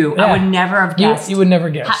you. Yeah. I would never have guessed. You would never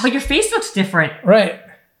guess. But your face looks different. Right.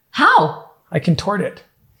 How? I contort it.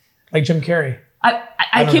 Like Jim Carrey.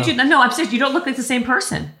 I kid you. No, I'm serious. You don't look like the same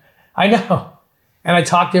person. I know. And I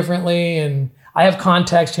talk differently and I have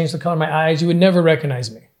contacts, change the color of my eyes. You would never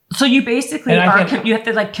recognize me. So you basically you have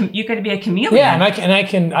to you got to be a chameleon.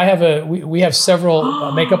 Yeah, we have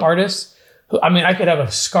several makeup artists. I could have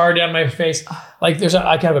a scar down my face. Like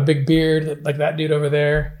I could have a big beard like that dude over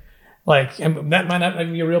there. Like, and that might not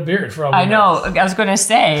be a real beard for all I know. I was going to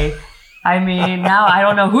say, now I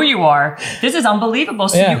don't know who you are. This is unbelievable.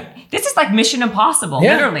 So this is like Mission Impossible,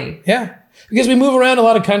 literally. Yeah. Because we move around a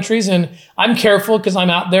lot of countries and I'm careful because I'm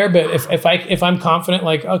out there. But if I'm confident,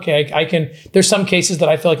 like, okay, I can, there's some cases that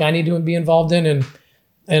I feel like I need to be involved in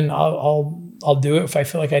and I'll do it if I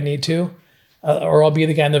feel like I need to. Or I'll be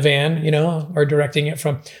the guy in the van, or directing it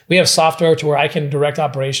from, we have software to where I can direct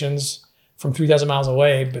operations from 3,000 miles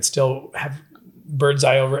away, but still have bird's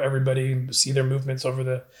eye over everybody, see their movements over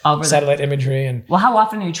the satellite imagery. And well, how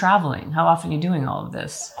often are you traveling? How often are you doing all of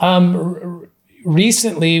this?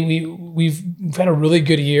 Recently, we've had a really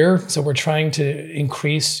good year, so we're trying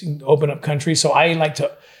to open up countries. So I like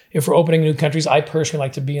to, if we're opening new countries, I personally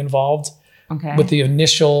like to be involved with the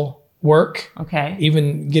initial work. Okay.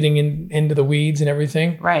 Even getting into the weeds and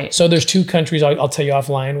everything. Right. So there's 2 countries I'll tell you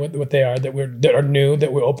offline what they are that are new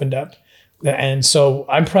that we opened up, and so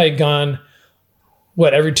I'm probably gone.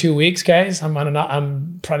 Every 2 weeks, guys?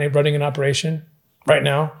 I'm probably running an operation right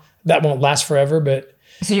now. That won't last forever, but.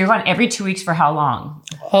 So you're gone every 2 weeks for how long?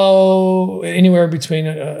 Oh, anywhere between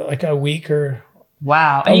like a week or.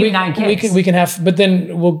 Wow. And you have 9 kids. We can have, but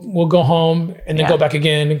then we'll go home and then go back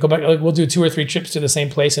again and go back. Like we'll do 2 or 3 trips to the same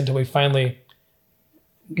place until we finally.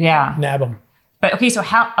 Nab them. But okay, so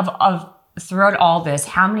throughout all this,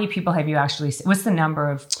 how many people have you actually? What's the number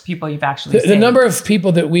of people you've actually? The number of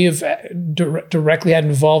people that we have directly had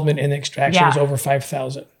involvement in the extraction is over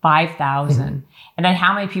 5,000. 5,000. Mm-hmm. And then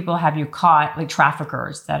how many people have you caught, like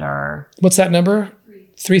traffickers that are? What's that number?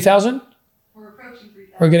 3,000? We're approaching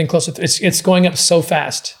 3,000. We're getting closer. It's going up so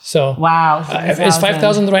fast. So wow. Is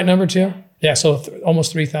 5,000 the right number too? Yeah, so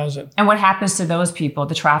almost 3,000. And what happens to those people,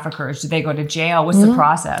 the traffickers? Do they go to jail? What's the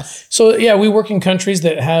process? So we work in countries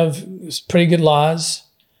that have pretty good laws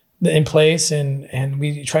in place, and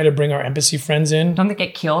we try to bring our embassy friends in. Don't they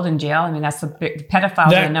get killed in jail? That's the pedophiles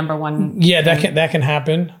are the number one. Yeah, that can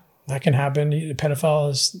happen. That can happen. The pedophile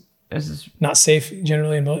is not safe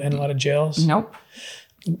generally in a lot of jails. Nope.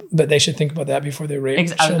 But they should think about that before they rape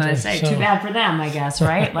children. I was going to say, too bad for them, I guess,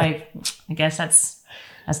 right? Like, I guess that's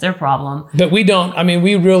their problem. But we don't,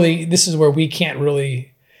 this is where we can't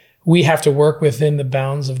really, we have to work within the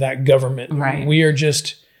bounds of that government. Right. We are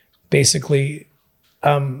just basically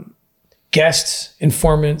guests,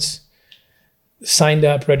 informants, signed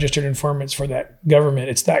up, registered informants for that government.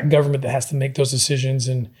 It's that government that has to make those decisions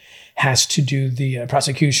and has to do the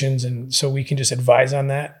prosecutions. And so we can just advise on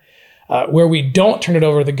that. Where we don't turn it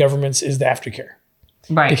over to the governments is the aftercare.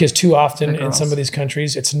 Right. Because too often in some of these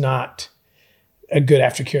countries, it's not a good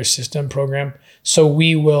aftercare system program. So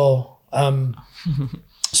we will,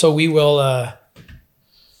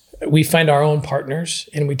 we find our own partners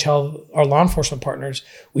and we tell our law enforcement partners,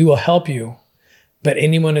 we will help you, but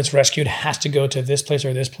anyone that's rescued has to go to this place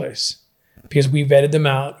or this place because we vetted them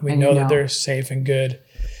out. We know that they're safe and good.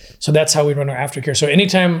 So that's how we run our aftercare. So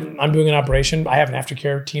anytime I'm doing an operation, I have an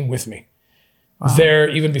aftercare team with me. Wow. There,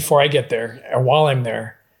 even before I get there or while I'm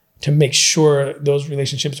there, to make sure those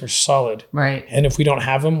relationships are solid. Right. And if we don't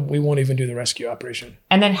have them, we won't even do the rescue operation.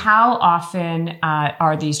 And then how often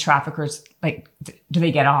are these traffickers, like, do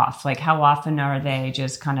they get off? Like, how often are they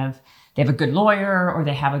just kind of, they have a good lawyer or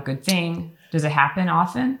they have a good thing? Does it happen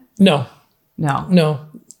often? No. No.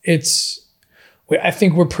 I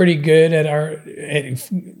think we're pretty good at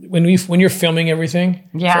when you're filming everything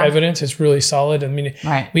for evidence, it's really solid. I mean,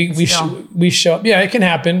 we show up. Yeah, it can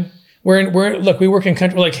happen. We work in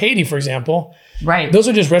country like Haiti, for example. Right. Those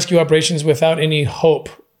are just rescue operations without any hope,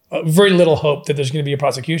 very little hope that there's going to be a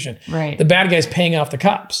prosecution. Right. The bad guy's paying off the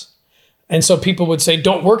cops. And so people would say,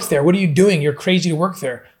 don't work there. What are you doing? You're crazy to work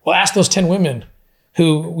there. Well, ask those 10 women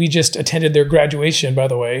who we just attended their graduation, by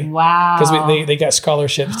the way. Wow. Because they got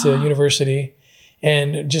scholarships to university.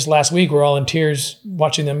 And just last week, we're all in tears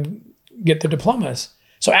watching them get their diplomas.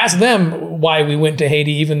 So ask them why we went to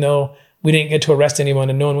Haiti, even though we didn't get to arrest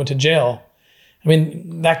anyone and no one went to jail. I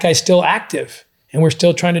mean, that guy's still active and we're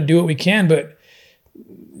still trying to do what we can, but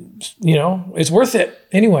it's worth it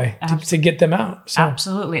anyway to get them out. So.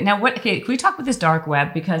 Absolutely. Now, can we talk about this dark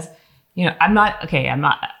web? Because,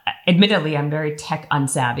 admittedly, I'm very tech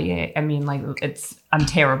unsavvy. I mean, I'm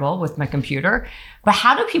terrible with my computer, but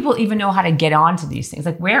how do people even know how to get onto these things?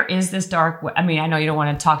 Like, where is this dark web? I mean, I know you don't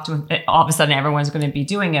want to talk to all of a sudden everyone's going to be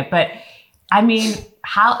doing it, but I mean,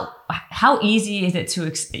 how easy is it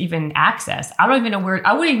to even access? I wouldn't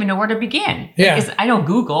even know where to begin. Yeah. I know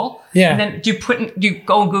Google. Yeah. And then do you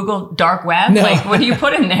go Google dark web? No. Like, what do you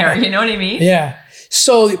put in there? You know what I mean? Yeah.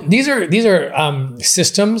 So these are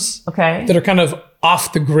systems that are kind of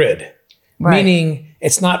off the grid, meaning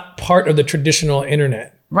it's not part of the traditional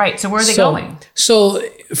internet. Right. So where are they going? So,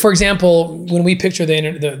 for example, when we picture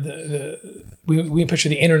we picture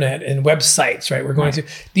the internet and websites, right? We're going to,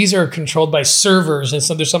 these are controlled by servers, and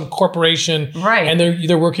so there's some corporation, right? And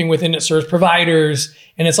they're working with internet service providers,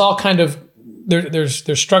 and it's all kind of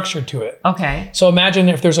there's structure to it. Okay. So imagine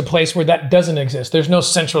if there's a place where that doesn't exist. There's no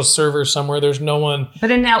central server somewhere. There's no one.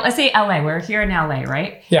 But let's say LA. We're here in LA,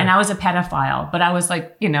 right? Yeah. And I was a pedophile, but I was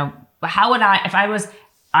like, how would if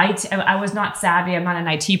I was not savvy, I'm not an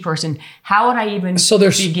IT person, how would I even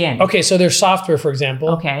begin? Okay, so there's software, for example.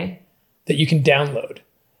 Okay. That you can download.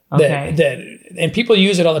 Okay. And people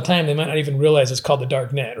use it all the time. They might not even realize it's called the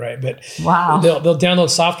dark net, right? But wow. They'll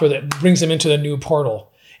download software that brings them into the new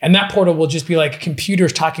portal. And that portal will just be like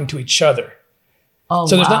computers talking to each other. Oh,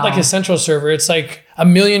 so there's not like a central server. It's like a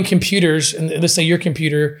million computers. And let's say your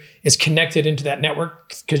computer is connected into that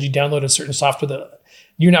network because you downloaded certain software that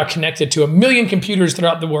you're now connected to a million computers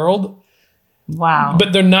throughout the world. Wow.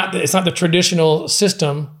 But it's not the traditional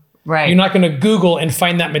system. Right. You're not going to Google and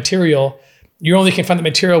find that material. You only can find the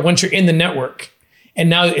material once you're in the network. And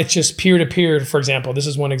now it's just peer-to-peer, for example. This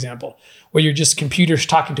is one example where you're just computers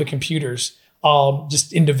talking to computers, all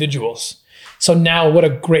just individuals. So now what a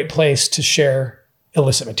great place to share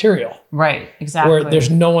illicit material. Right, exactly. Where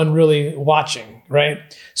there's no one really watching, right?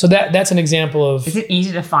 So that's an example of... Is it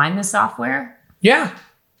easy to find this software? Yeah.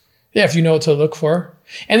 Yeah, if you know what to look for.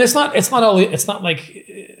 And it's not like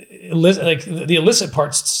the illicit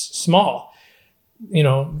part's small,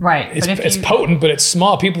 right? It's potent, but it's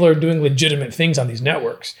small. People are doing legitimate things on these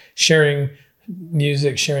networks, sharing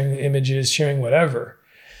music, sharing images, sharing whatever.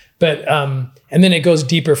 But and then it goes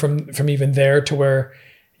deeper from even there to where,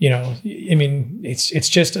 it's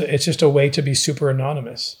just a way to be super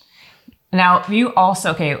anonymous. Now you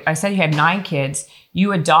also, I said you had 9 kids.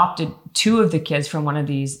 You adopted 2 of the kids from one of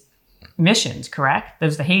these missions, correct?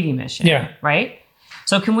 There's the Haiti mission, right?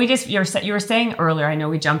 So can we just, you were saying earlier, I know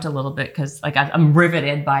we jumped a little bit because I'm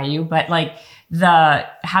riveted by you, but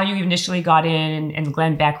how you initially got in and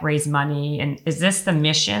Glenn Beck raised money. And is this the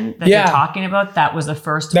mission that you're talking about? That was the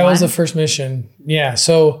first one? That was the first mission. Yeah.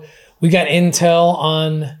 So we got intel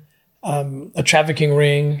on a trafficking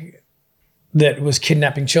ring that was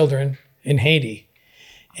kidnapping children in Haiti.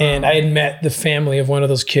 And I had met the family of one of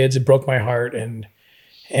those kids. It broke my heart. And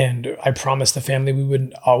I promised the family we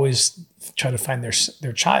would always try to find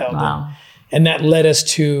their child. Wow. And that led us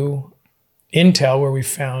to intel where we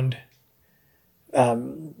found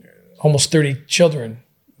almost 30 children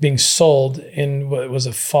being sold in what was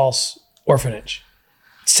a false orphanage.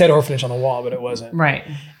 It said orphanage on the wall, but it wasn't. Right.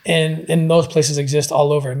 And those places exist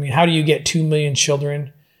all over. I mean, how do you get 2 million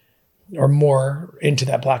children or more into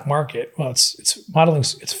that black market? Well, it's modeling,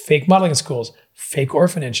 it's fake modeling schools, fake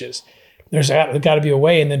orphanages. There's got to be a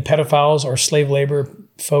way, and then pedophiles or slave labor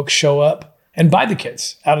folks show up and buy the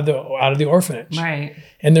kids out of the orphanage. Right.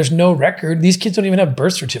 And there's no record. These kids don't even have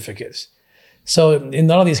birth certificates. So in a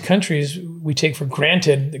lot of these countries, we take for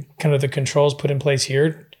granted the controls put in place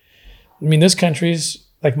here. I mean, this country's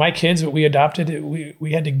Like my kids, what we adopted,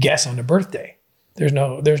 we had to guess on the birthday. There's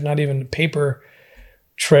not even a paper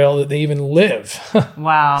trail that they even live.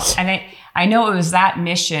 Wow. And I know it was that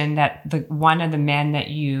mission that one of the men that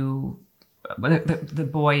the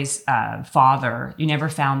boy's father, you never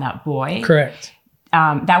found that boy. Correct.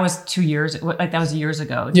 That was 2 years, that was years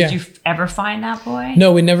ago. Did you ever find that boy?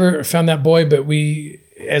 No, we never found that boy, but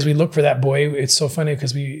as we look for that boy, it's so funny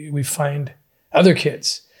because we find other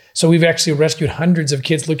kids. So we've actually rescued hundreds of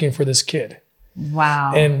kids looking for this kid.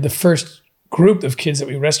 Wow. And the first group of kids that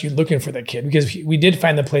we rescued looking for that kid, because we did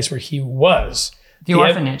find the place where he was. The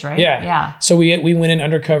orphanage, right? Yeah. Yeah. So we went in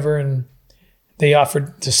undercover and they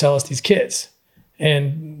offered to sell us these kids.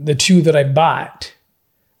 And the two that I bought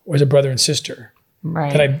was a brother and sister.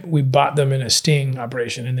 Right. We bought them in a sting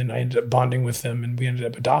operation, and then I ended up bonding with them, and we ended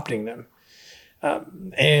up adopting them.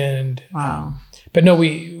 Wow. But no,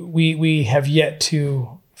 we have yet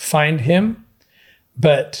to find him,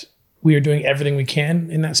 but we are doing everything we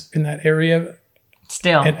can in that area.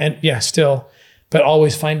 Still. Still, but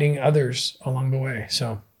always finding others along the way.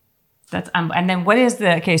 So. That's and then what is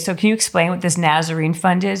so can you explain what this Nazarene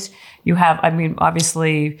Fund is? You have,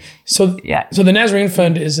 obviously. So the Nazarene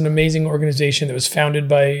Fund is an amazing organization that was founded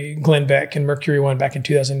by Glenn Beck and Mercury One back in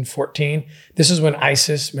 2014. This is when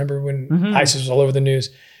ISIS, remember when ISIS was all over the news,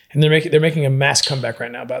 and they're making a mass comeback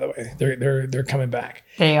right now. By the way, they're coming back.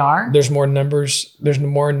 They are. There's more numbers. There's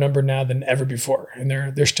more number now than ever before, and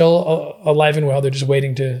they're still alive and well. They're just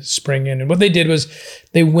waiting to spring in. And what they did was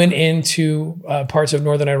they went into parts of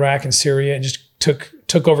northern Iraq and Syria and just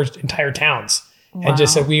took over entire towns. Wow. And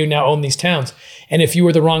just said, we now own these towns. And if you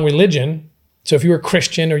were the wrong religion, so if you were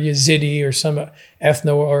Christian or Yazidi or some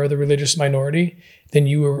ethno or the religious minority, then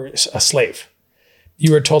you were a slave.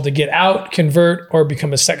 You were told to get out, convert, or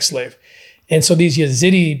become a sex slave. And so these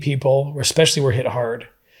Yazidi people especially were hit hard.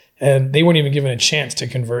 And they weren't even given a chance to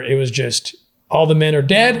convert. It was just all the men are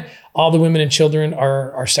dead, all the women and children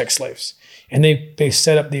are sex slaves. And they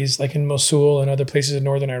set up these, like in Mosul and other places in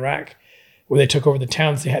northern Iraq, where they took over the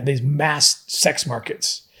towns. They had these mass sex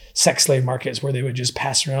slave markets, where they would just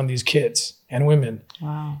pass around these kids and women.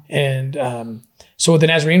 Wow. And so what the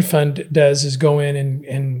Nazarene Fund does is go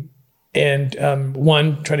in and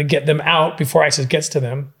one, try to get them out before ISIS gets to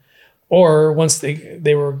them, or once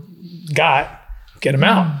they were get them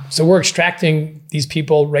out. So we're extracting these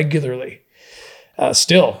people regularly.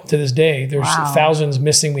 Still to this day, there's thousands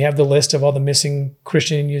missing. We have the list of all the missing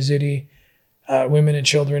Christian and Yazidi women and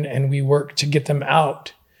children, and we work to get them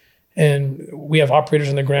out. And we have operators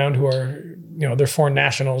on the ground who are, they're foreign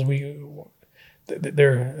nationals.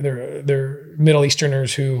 They're Middle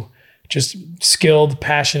Easterners who just skilled,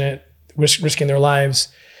 passionate, risking their lives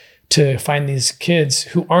to find these kids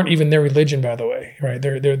who aren't even their religion, by the way, right?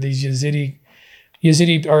 They're these Yazidi.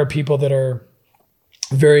 Yazidi are people that are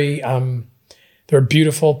very, they're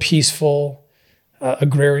beautiful, peaceful,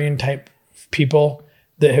 agrarian type people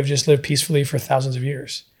that have just lived peacefully for thousands of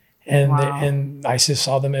years. And and ISIS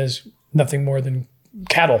saw them as nothing more than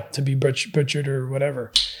cattle to be butchered or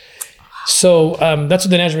whatever. So that's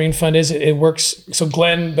what the Nazarene Fund is. It works. So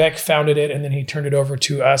Glenn Beck founded it, and then he turned it over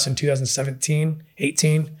to us in 2017,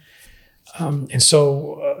 18. And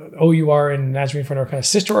so OUR and Nazarene Fund are kind of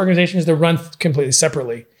sister organizations. They're run completely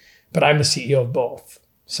separately, but I'm the CEO of both.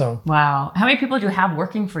 So wow, how many people do you have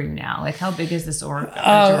working for you now? Like, how big is this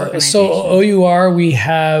organization? So OUR, we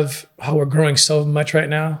have. We're growing so much right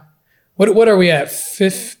now. What are we at?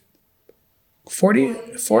 40?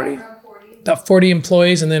 About 40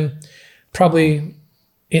 employees, and then probably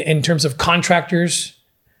in terms of contractors,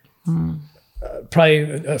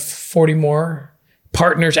 probably 40 more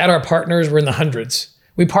partners. At our partners, we're in the hundreds.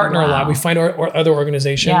 We partner a lot. We find our other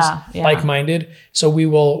organizations like-minded. So we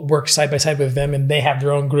will work side by side with them, and they have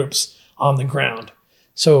their own groups on the ground.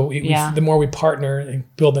 So the more we partner and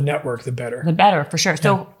build the network, the better. The better, for sure.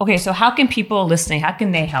 So, so how can people listening, how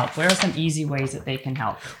can they help? What are some easy ways that they can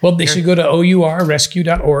help? Well, they should go to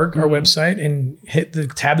OURrescue.org, our website, and hit the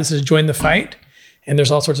tab that says Join the Fight. And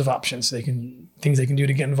there's all sorts of options. Things they can do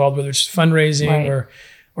to get involved, whether it's fundraising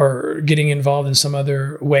or getting involved in some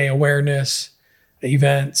other way, awareness,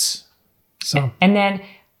 events. So, and then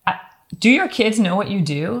do your kids know what you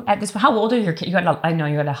do at this? How old are your kids? I know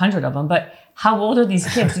you got 100 of them, but how old are these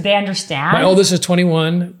kids? Do they understand? My oldest is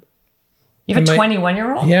 21. You have a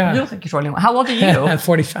 21-year-old? Yeah. You look like you're 21. How old are you? I'm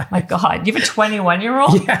 45. My God. You have a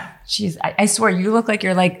 21-year-old? Yeah. Jeez, I swear you look like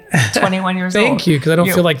you're like 21 years old. Thank you, because I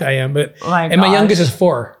don't feel like I am. But my youngest is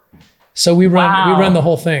 4. So we run the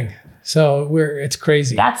whole thing. So it's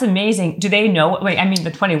crazy. That's amazing. Do they know? Wait, I mean, the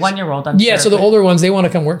 21-year-old. Yeah. So the older ones, they want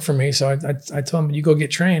to come work for me. So I told them, you go get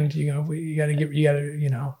trained. You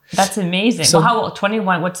gotta. That's amazing. So, well, how old?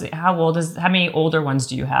 21. How many older ones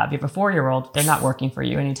do you have? You have a 4-year-old. They're not working for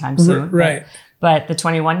you anytime soon. Right. But the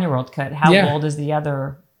 21-year-old could. How old is the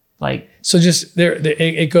other? So just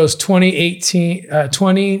it goes 20,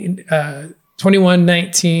 21,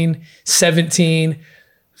 19, 17,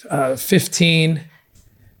 15,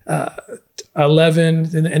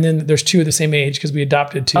 11, and then there's 2 of the same age because we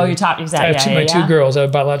adopted 2. Oh, you taught exactly. My 2 girls, a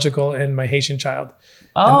biological and my Haitian child.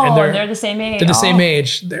 Oh, and they're the same age. They're the same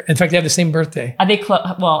age. In fact, they have the same birthday. Are they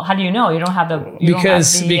well, how do you know? You don't have the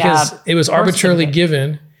because it was arbitrarily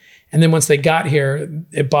given, and then once they got here,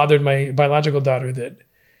 it bothered my biological daughter that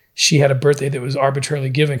she had a birthday that was arbitrarily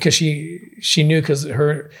given because she knew because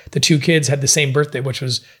the 2 kids had the same birthday, which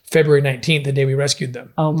was February 19th, the day we rescued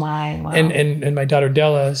them. Oh my! Wow. And my daughter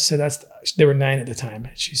Della said they were 9 at the time.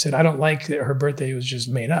 She said, I don't like that her birthday was just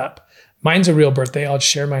made up. Mine's a real birthday. I'll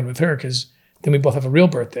share mine with her because then we both have a real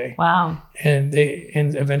birthday. Wow. And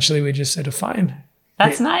eventually we just said, fine.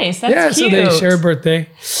 That's nice. That's cute. So they share a birthday.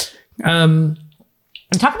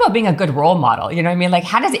 And talk about being a good role model. You know what I mean? Like,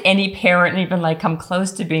 how does any parent even come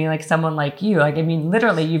close to being like someone like you? Like, I mean,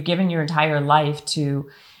 literally, you've given your entire life to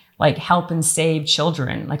help and save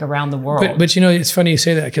children around the world. But it's funny you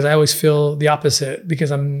say that because I always feel the opposite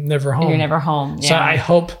because I'm never home. You're never home. Yeah.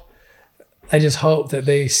 So I just hope that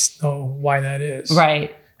they know why that is.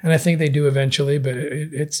 Right. And I think they do eventually, but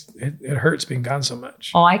it hurts being gone so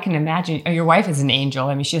much. Oh, I can imagine. Your wife is an angel.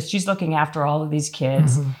 I mean, she's looking after all of these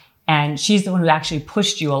kids. Mm-hmm. And she's the one who actually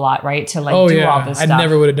pushed you a lot, right? To do all this stuff. I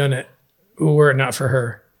never would have done it were it not for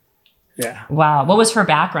her. Yeah. Wow. What was her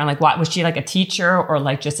background? What was she, a teacher or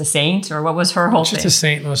just a saint, or what was her whole thing? Just a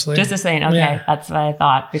saint mostly. Just a saint. Okay. Yeah. That's what I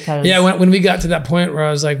thought because. Yeah. When we got to that point where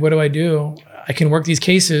I was like, what do I do? I can work these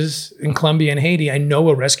cases in Colombia and Haiti. I know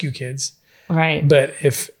we'll rescue kids. Right. But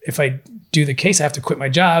if I do the case, I have to quit my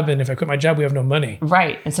job. And if I quit my job, we have no money.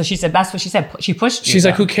 Right. And so she said, that's what she said. She pushed you. She's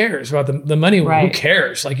like, who cares about the money? Right. Who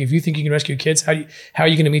cares? If you think you can rescue kids, how are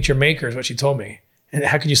you going to meet your maker is what she told me. And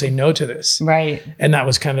how could you say no to this? Right. And that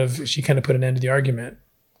was she kind of put an end to the argument.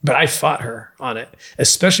 But I fought her on it,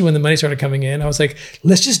 especially when the money started coming in. I was like,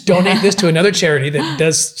 let's just donate this to another charity that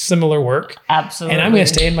does similar work. Absolutely. And I'm going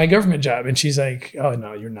to stay in my government job. And she's like, oh,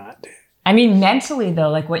 no, you're not. I mean, mentally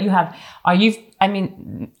though, what you have,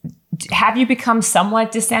 have you become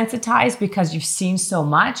somewhat desensitized because you've seen so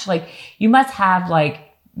much? You must have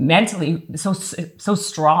mentally so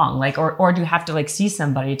strong, or do you have to see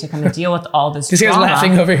somebody to kind of deal with all this? This guy's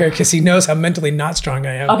laughing over here because he knows how mentally not strong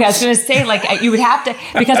I am. Okay, I was going to say you would have to,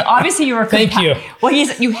 because obviously you're Thank you. Well,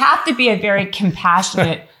 you have to be a very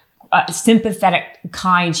compassionate, sympathetic,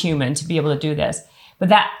 kind human to be able to do this. But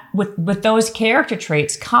that with those character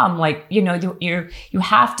traits come you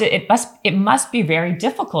have to, it must be very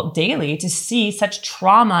difficult daily to see such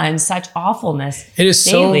trauma and such awfulness. It is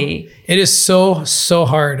daily. It is so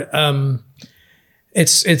hard.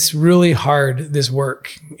 It's really hard, this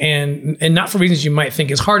work, and not for reasons you might think.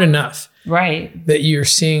 It's hard enough, right? That you're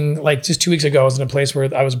seeing just 2 weeks ago, I was in a place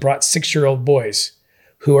where I was brought 6-year-old boys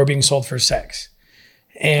who are being sold for sex,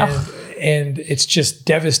 and it's just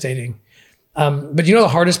devastating. But the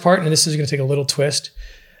hardest part, and this is going to take a little twist.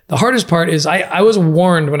 The hardest part is I was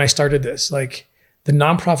warned when I started this, the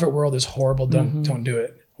nonprofit world is horrible. Don't do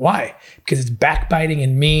it. Why? Because it's backbiting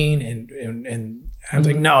and mean. And I was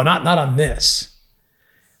like, no, not on this.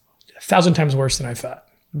 1,000 times worse than I thought.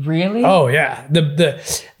 Really? Oh yeah. The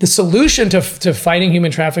solution to fighting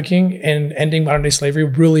human trafficking and ending modern day slavery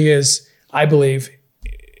really is, I believe,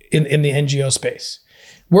 in the NGO space,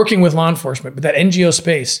 working with law enforcement, but that NGO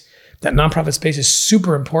space, that nonprofit space is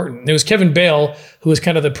super important. There was Kevin Bale, who was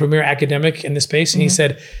kind of the premier academic in the space. And he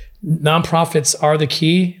said, nonprofits are the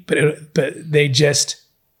key, but they just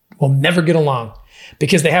will never get along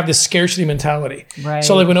because they have this scarcity mentality. Right.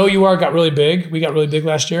 So when OUR got really big, we got really big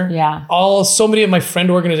last year. Yeah. So many of my friend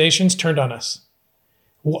organizations turned on us.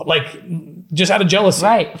 Just out of jealousy.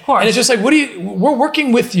 Right, of course. And it's just we're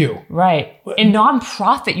working with you. Right. In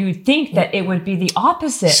nonprofit, you would think that it would be the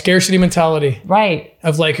opposite. Scarcity mentality. Right.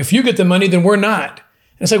 Of if you get the money, then we're not.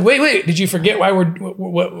 And it's wait, did you forget why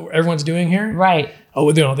what everyone's doing here? Right.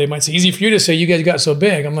 Oh, they might say, easy for you to say you guys got so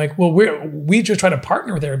big. I'm like, well, we just try to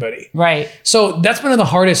partner with everybody. Right. So that's one of the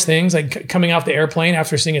hardest things, coming off the airplane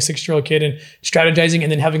after seeing a 6-year-old kid and strategizing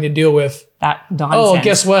and then having to deal with that nonsense. Oh,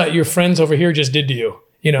 guess what? Your friends over here just did to you.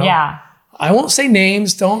 Yeah. I won't say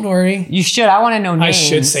names. Don't worry. You should. I want to know names. I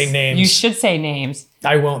should say names. You should say names.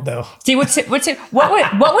 I won't though. See, what was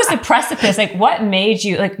the precipice? Like, what made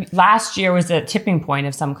you, like, last year was a tipping point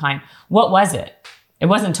of some kind. What was it? It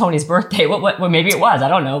wasn't Tony's birthday. Well, maybe it was, I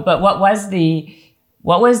don't know. But what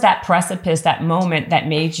was that precipice, that moment that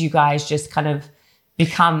made you guys just kind of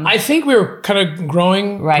become? I think we were kind of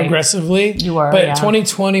growing progressively. You were, but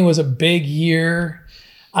 2020 was a big year.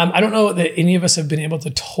 I don't know that any of us have been able to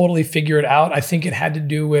totally figure it out. I think it had to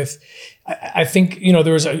do with, I think,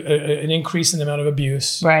 there was an increase in the amount of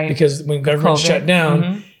abuse. Right. Because when government COVID. shut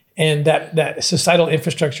down and that societal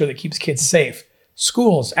infrastructure that keeps kids safe,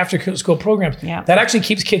 schools, after school programs, that actually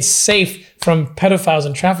keeps kids safe from pedophiles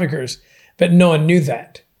and traffickers. But no one knew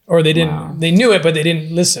that, or they didn't, they knew it, but they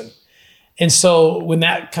didn't listen. And so when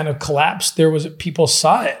that kind of collapsed, people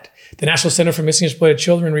saw it. The National Center for Missing and Exploited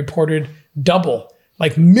Children reported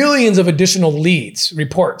like millions of additional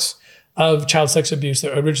reports of child sex abuse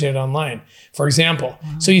that originated online, for example.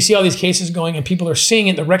 So you see all these cases going and people are seeing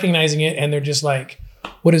it, they're recognizing it, and they're just like,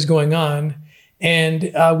 what is going on?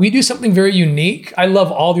 And we do something very unique. I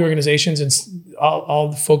love all the organizations and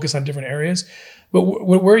all focus on different areas. But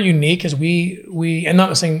what we're unique is we, and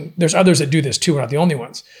not saying there's others that do this too, we're not the only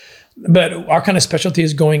ones. But our kind of specialty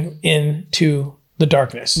is going into the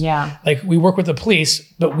darkness. Yeah. Like we work with the police,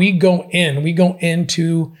 but we go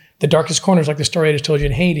into the darkest corners, like the story I just told you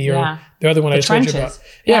in Haiti, or the other one I just told you about.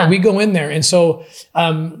 Yeah, we go in there. And so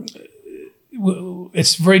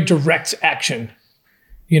it's very direct action,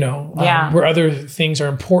 where other things are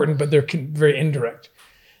important, but they're very indirect.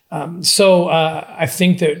 So I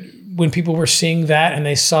think that when people were seeing that and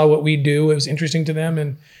they saw what we do, it was interesting to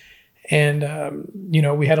them. And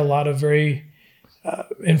we had a lot of very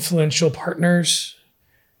influential partners,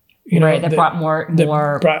 that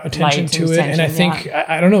brought attention to it. And I think,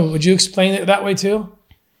 I don't know, would you explain it that way too?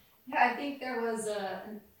 Yeah, I think there was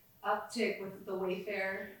an uptick with the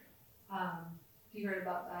Wayfair. You heard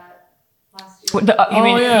about that last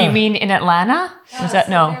year? You mean in Atlanta? Was that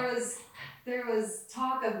no? There was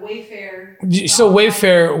talk of Wayfair. So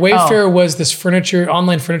Wayfair was this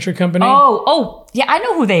online furniture company. Oh, yeah, I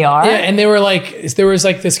know who they are. Yeah, and there was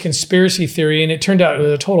like this conspiracy theory, and it turned out it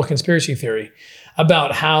was a total conspiracy theory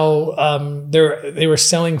about how they were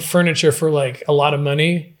selling furniture for like a lot of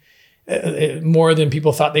money, more than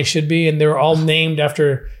people thought they should be, and they were all named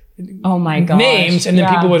after names, and then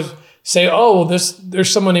people would say, "Oh,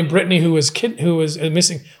 there's someone named Brittany who was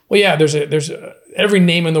missing." Well, yeah, there's every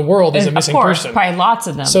name in the world is a missing person. Probably lots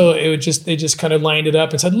of them. So they just kind of lined it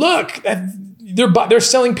up and said, "Look, they're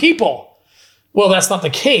selling people." Well, that's not the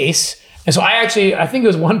case. And so I think it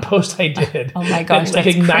was one post I did. Oh my gosh, that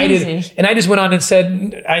that's ignited. Crazy. And I just went on and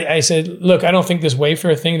said, I said, look, I don't think this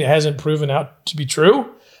Wayfair thing that hasn't proven out to be true,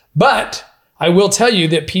 but I will tell you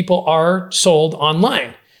that people are sold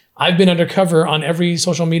online. I've been undercover on every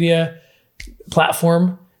social media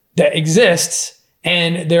platform that exists,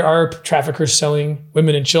 and there are traffickers selling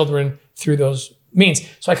women and children through those means.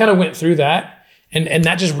 So I kind of went through that, and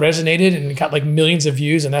that just resonated and got like millions of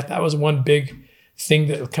views, and that was one big thing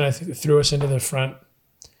that kind of threw us into the front.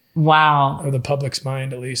 Wow. Of the public's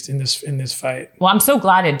mind, at least in this fight. Well, I'm so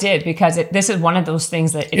glad it did, because this is one of those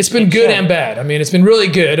things that it's been good and bad. I mean, it's been really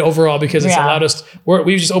good overall because it's allowed us.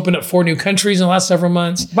 We've just opened up 4 new countries in the last several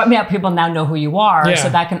months. But people now know who you are, so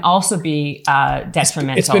that can also be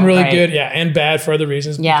detrimental. It's been really good, and bad for other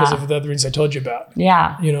reasons because of the other reasons I told you about.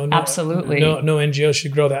 Yeah, absolutely. No NGO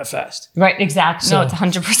should grow that fast. Right, exactly. So, no, it's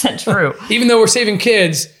 100% true. Even though we're saving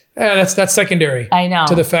kids, that's secondary. I know.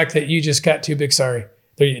 To the fact that you just got too big. Sorry.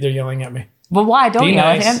 They're yelling at me. Well, why don't you yell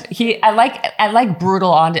at him? I like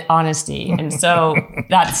brutal honesty, and so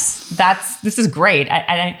this is great.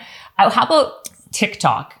 How about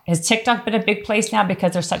TikTok? Has TikTok been a big place now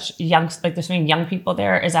because there's such there's so many young people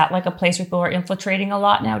there? Is that like a place where people are infiltrating a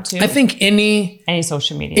lot now too? I think any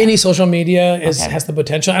social media, has the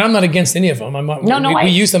potential, and I'm not against any of them. We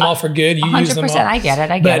use them all for good. You 100%, use them all. I get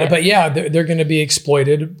it. But yeah, they're going to be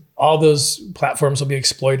exploited. All those platforms will be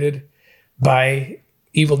exploited by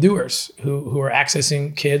evildoers who are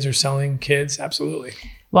accessing kids or selling kids. Absolutely.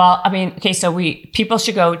 Well, I mean, okay, so people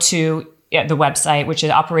should go to the website, which is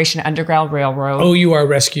Operation Underground Railroad.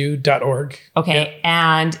 OURrescue.org. Okay,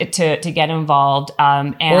 and to get involved.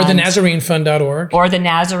 Or the NazareneFund.org. Or the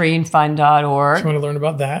NazareneFund.org. If you want to learn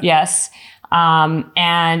about that. Yes.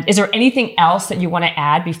 And is there anything else that you want to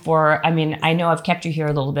add before? I mean, I know I've kept you here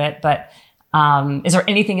a little bit, but is there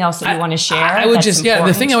anything else that you want to share? I would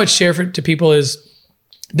the thing I would share to people is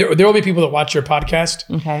there will be people that watch your podcast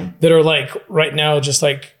that are like right now just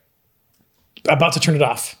like about to turn it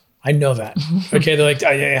off. I know that. Okay, they're like,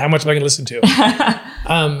 how much am I going to listen to?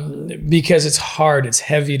 Because it's hard, it's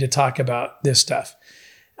heavy to talk about this stuff.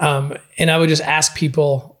 And I would just ask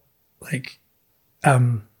people like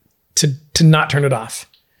to not turn it off.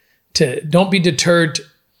 To don't be deterred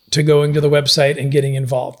to going to the website and getting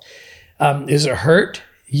involved. Is it hurt?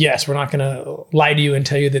 Yes, we're not going to lie to you and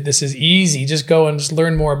tell you that this is easy. Just go and just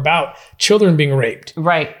learn more about children being raped.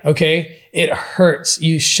 Right. Okay. It hurts.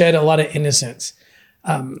 You shed a lot of innocence.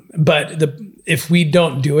 But if we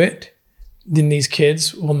don't do it, then these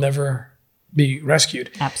kids will never be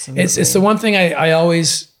rescued. Absolutely. It's the one thing I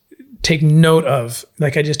always take note of.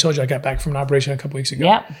 Like I just told you, I got back from an operation a couple weeks ago.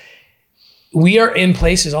 Yeah. We are in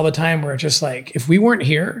places all the time where it's just like, if we weren't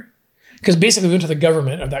here, because basically we went to the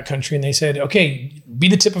government of that country and they said, okay, be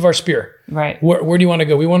the tip of our spear. Right. Where do you want to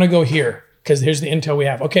go? We want to go here because here's the intel we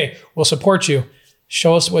have. Okay, we'll support you.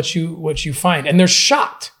 Show us what you find. And they're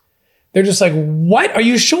shocked. They're just like, what are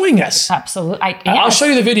you showing us? Absolutely. I'll show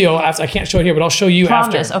you the video after. I can't show it here, but I'll show you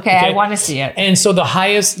Promise. after. Okay, I want to see it. And so the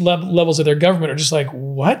highest levels of their government are just like,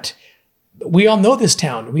 what? We all know this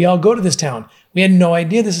town. We all go to this town. We had no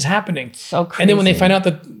idea this is happening. So crazy. And then when they find out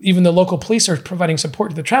that even the local police are providing support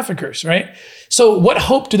to the traffickers, right? So what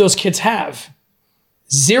hope do those kids have?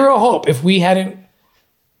 Zero hope if we hadn't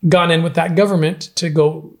gone in with that government to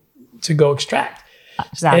go extract.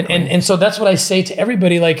 Exactly. And so that's what I say to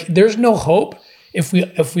everybody. Like, there's no hope if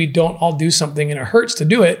we don't all do something, and it hurts to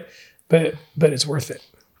do it, but it's worth it.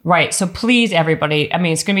 Right. So please, everybody, I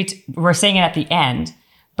mean, it's going to be, we're saying it at the end,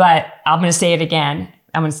 but I'm going to say it again.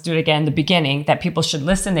 I'm going to do it again in the beginning, that people should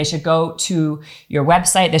listen. They should go to your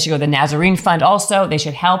website. They should go to the Nazarene Fund also. They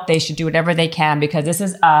should help. They should do whatever they can, because this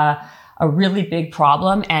is a really big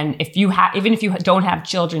problem. And even if you don't have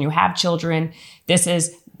children, you have children, this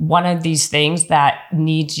is one of these things that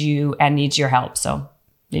needs you and needs your help. So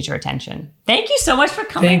needs your attention. Thank you so much for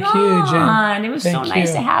coming on. Thank you, Jen. It was so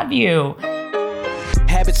nice to have you.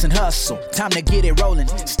 Habits and hustle, time to get it rolling.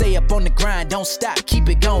 Stay up on the grind, don't stop, keep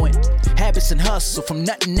it going. Habits and hustle, from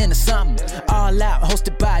nothing into something. All out,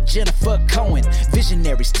 hosted by Jennifer Cohen.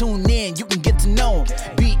 Visionaries, tune in, you can get to know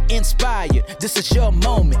them. Be inspired, this is your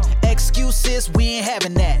moment. Excuses, we ain't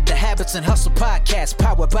having that. The Habits and Hustle podcast,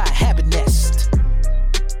 powered by Habit Nest.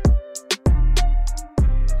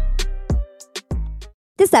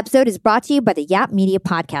 This episode is brought to you by the Yap Media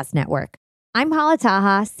Podcast Network. I'm Hala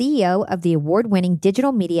Taha, CEO of the award-winning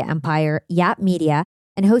digital media empire, Yap Media,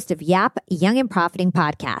 and host of Yap Young and Profiting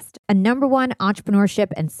Podcast, a #1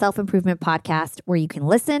 entrepreneurship and self-improvement podcast where you can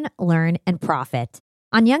listen, learn, and profit.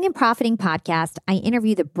 On Young and Profiting Podcast, I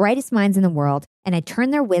interview the brightest minds in the world, and I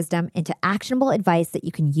turn their wisdom into actionable advice that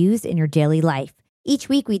you can use in your daily life. Each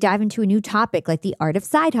week, we dive into a new topic like the art of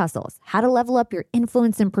side hustles, how to level up your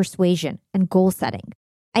influence and persuasion, and goal setting.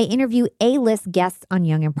 I interview A-list guests on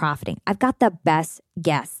Young and Profiting. I've got the best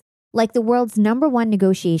guests, like the world's #1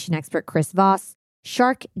 negotiation expert, Chris Voss,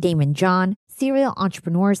 Shark Damon John, serial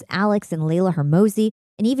entrepreneurs Alex and Layla Hermosi,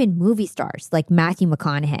 and even movie stars like Matthew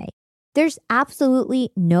McConaughey. There's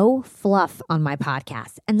absolutely no fluff on my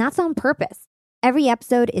podcast, and that's on purpose. Every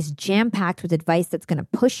episode is jam-packed with advice that's going to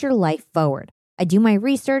push your life forward. I do my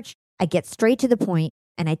research, I get straight to the point,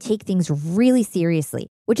 and I take things really seriously,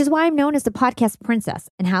 which is why I'm known as the podcast princess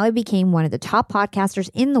and how I became one of the top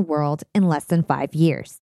podcasters in the world in less than 5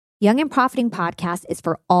 years. Young and Profiting Podcast is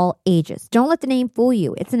for all ages. Don't let the name fool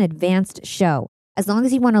you. It's an advanced show. As long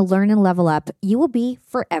as you want to learn and level up, you will be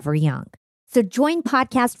forever young. So join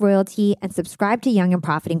Podcast Royalty and subscribe to Young and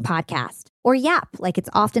Profiting Podcast, or YAP, like it's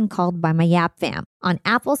often called by my YAP fam, on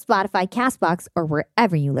Apple, Spotify, CastBox, or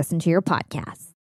wherever you listen to your podcasts.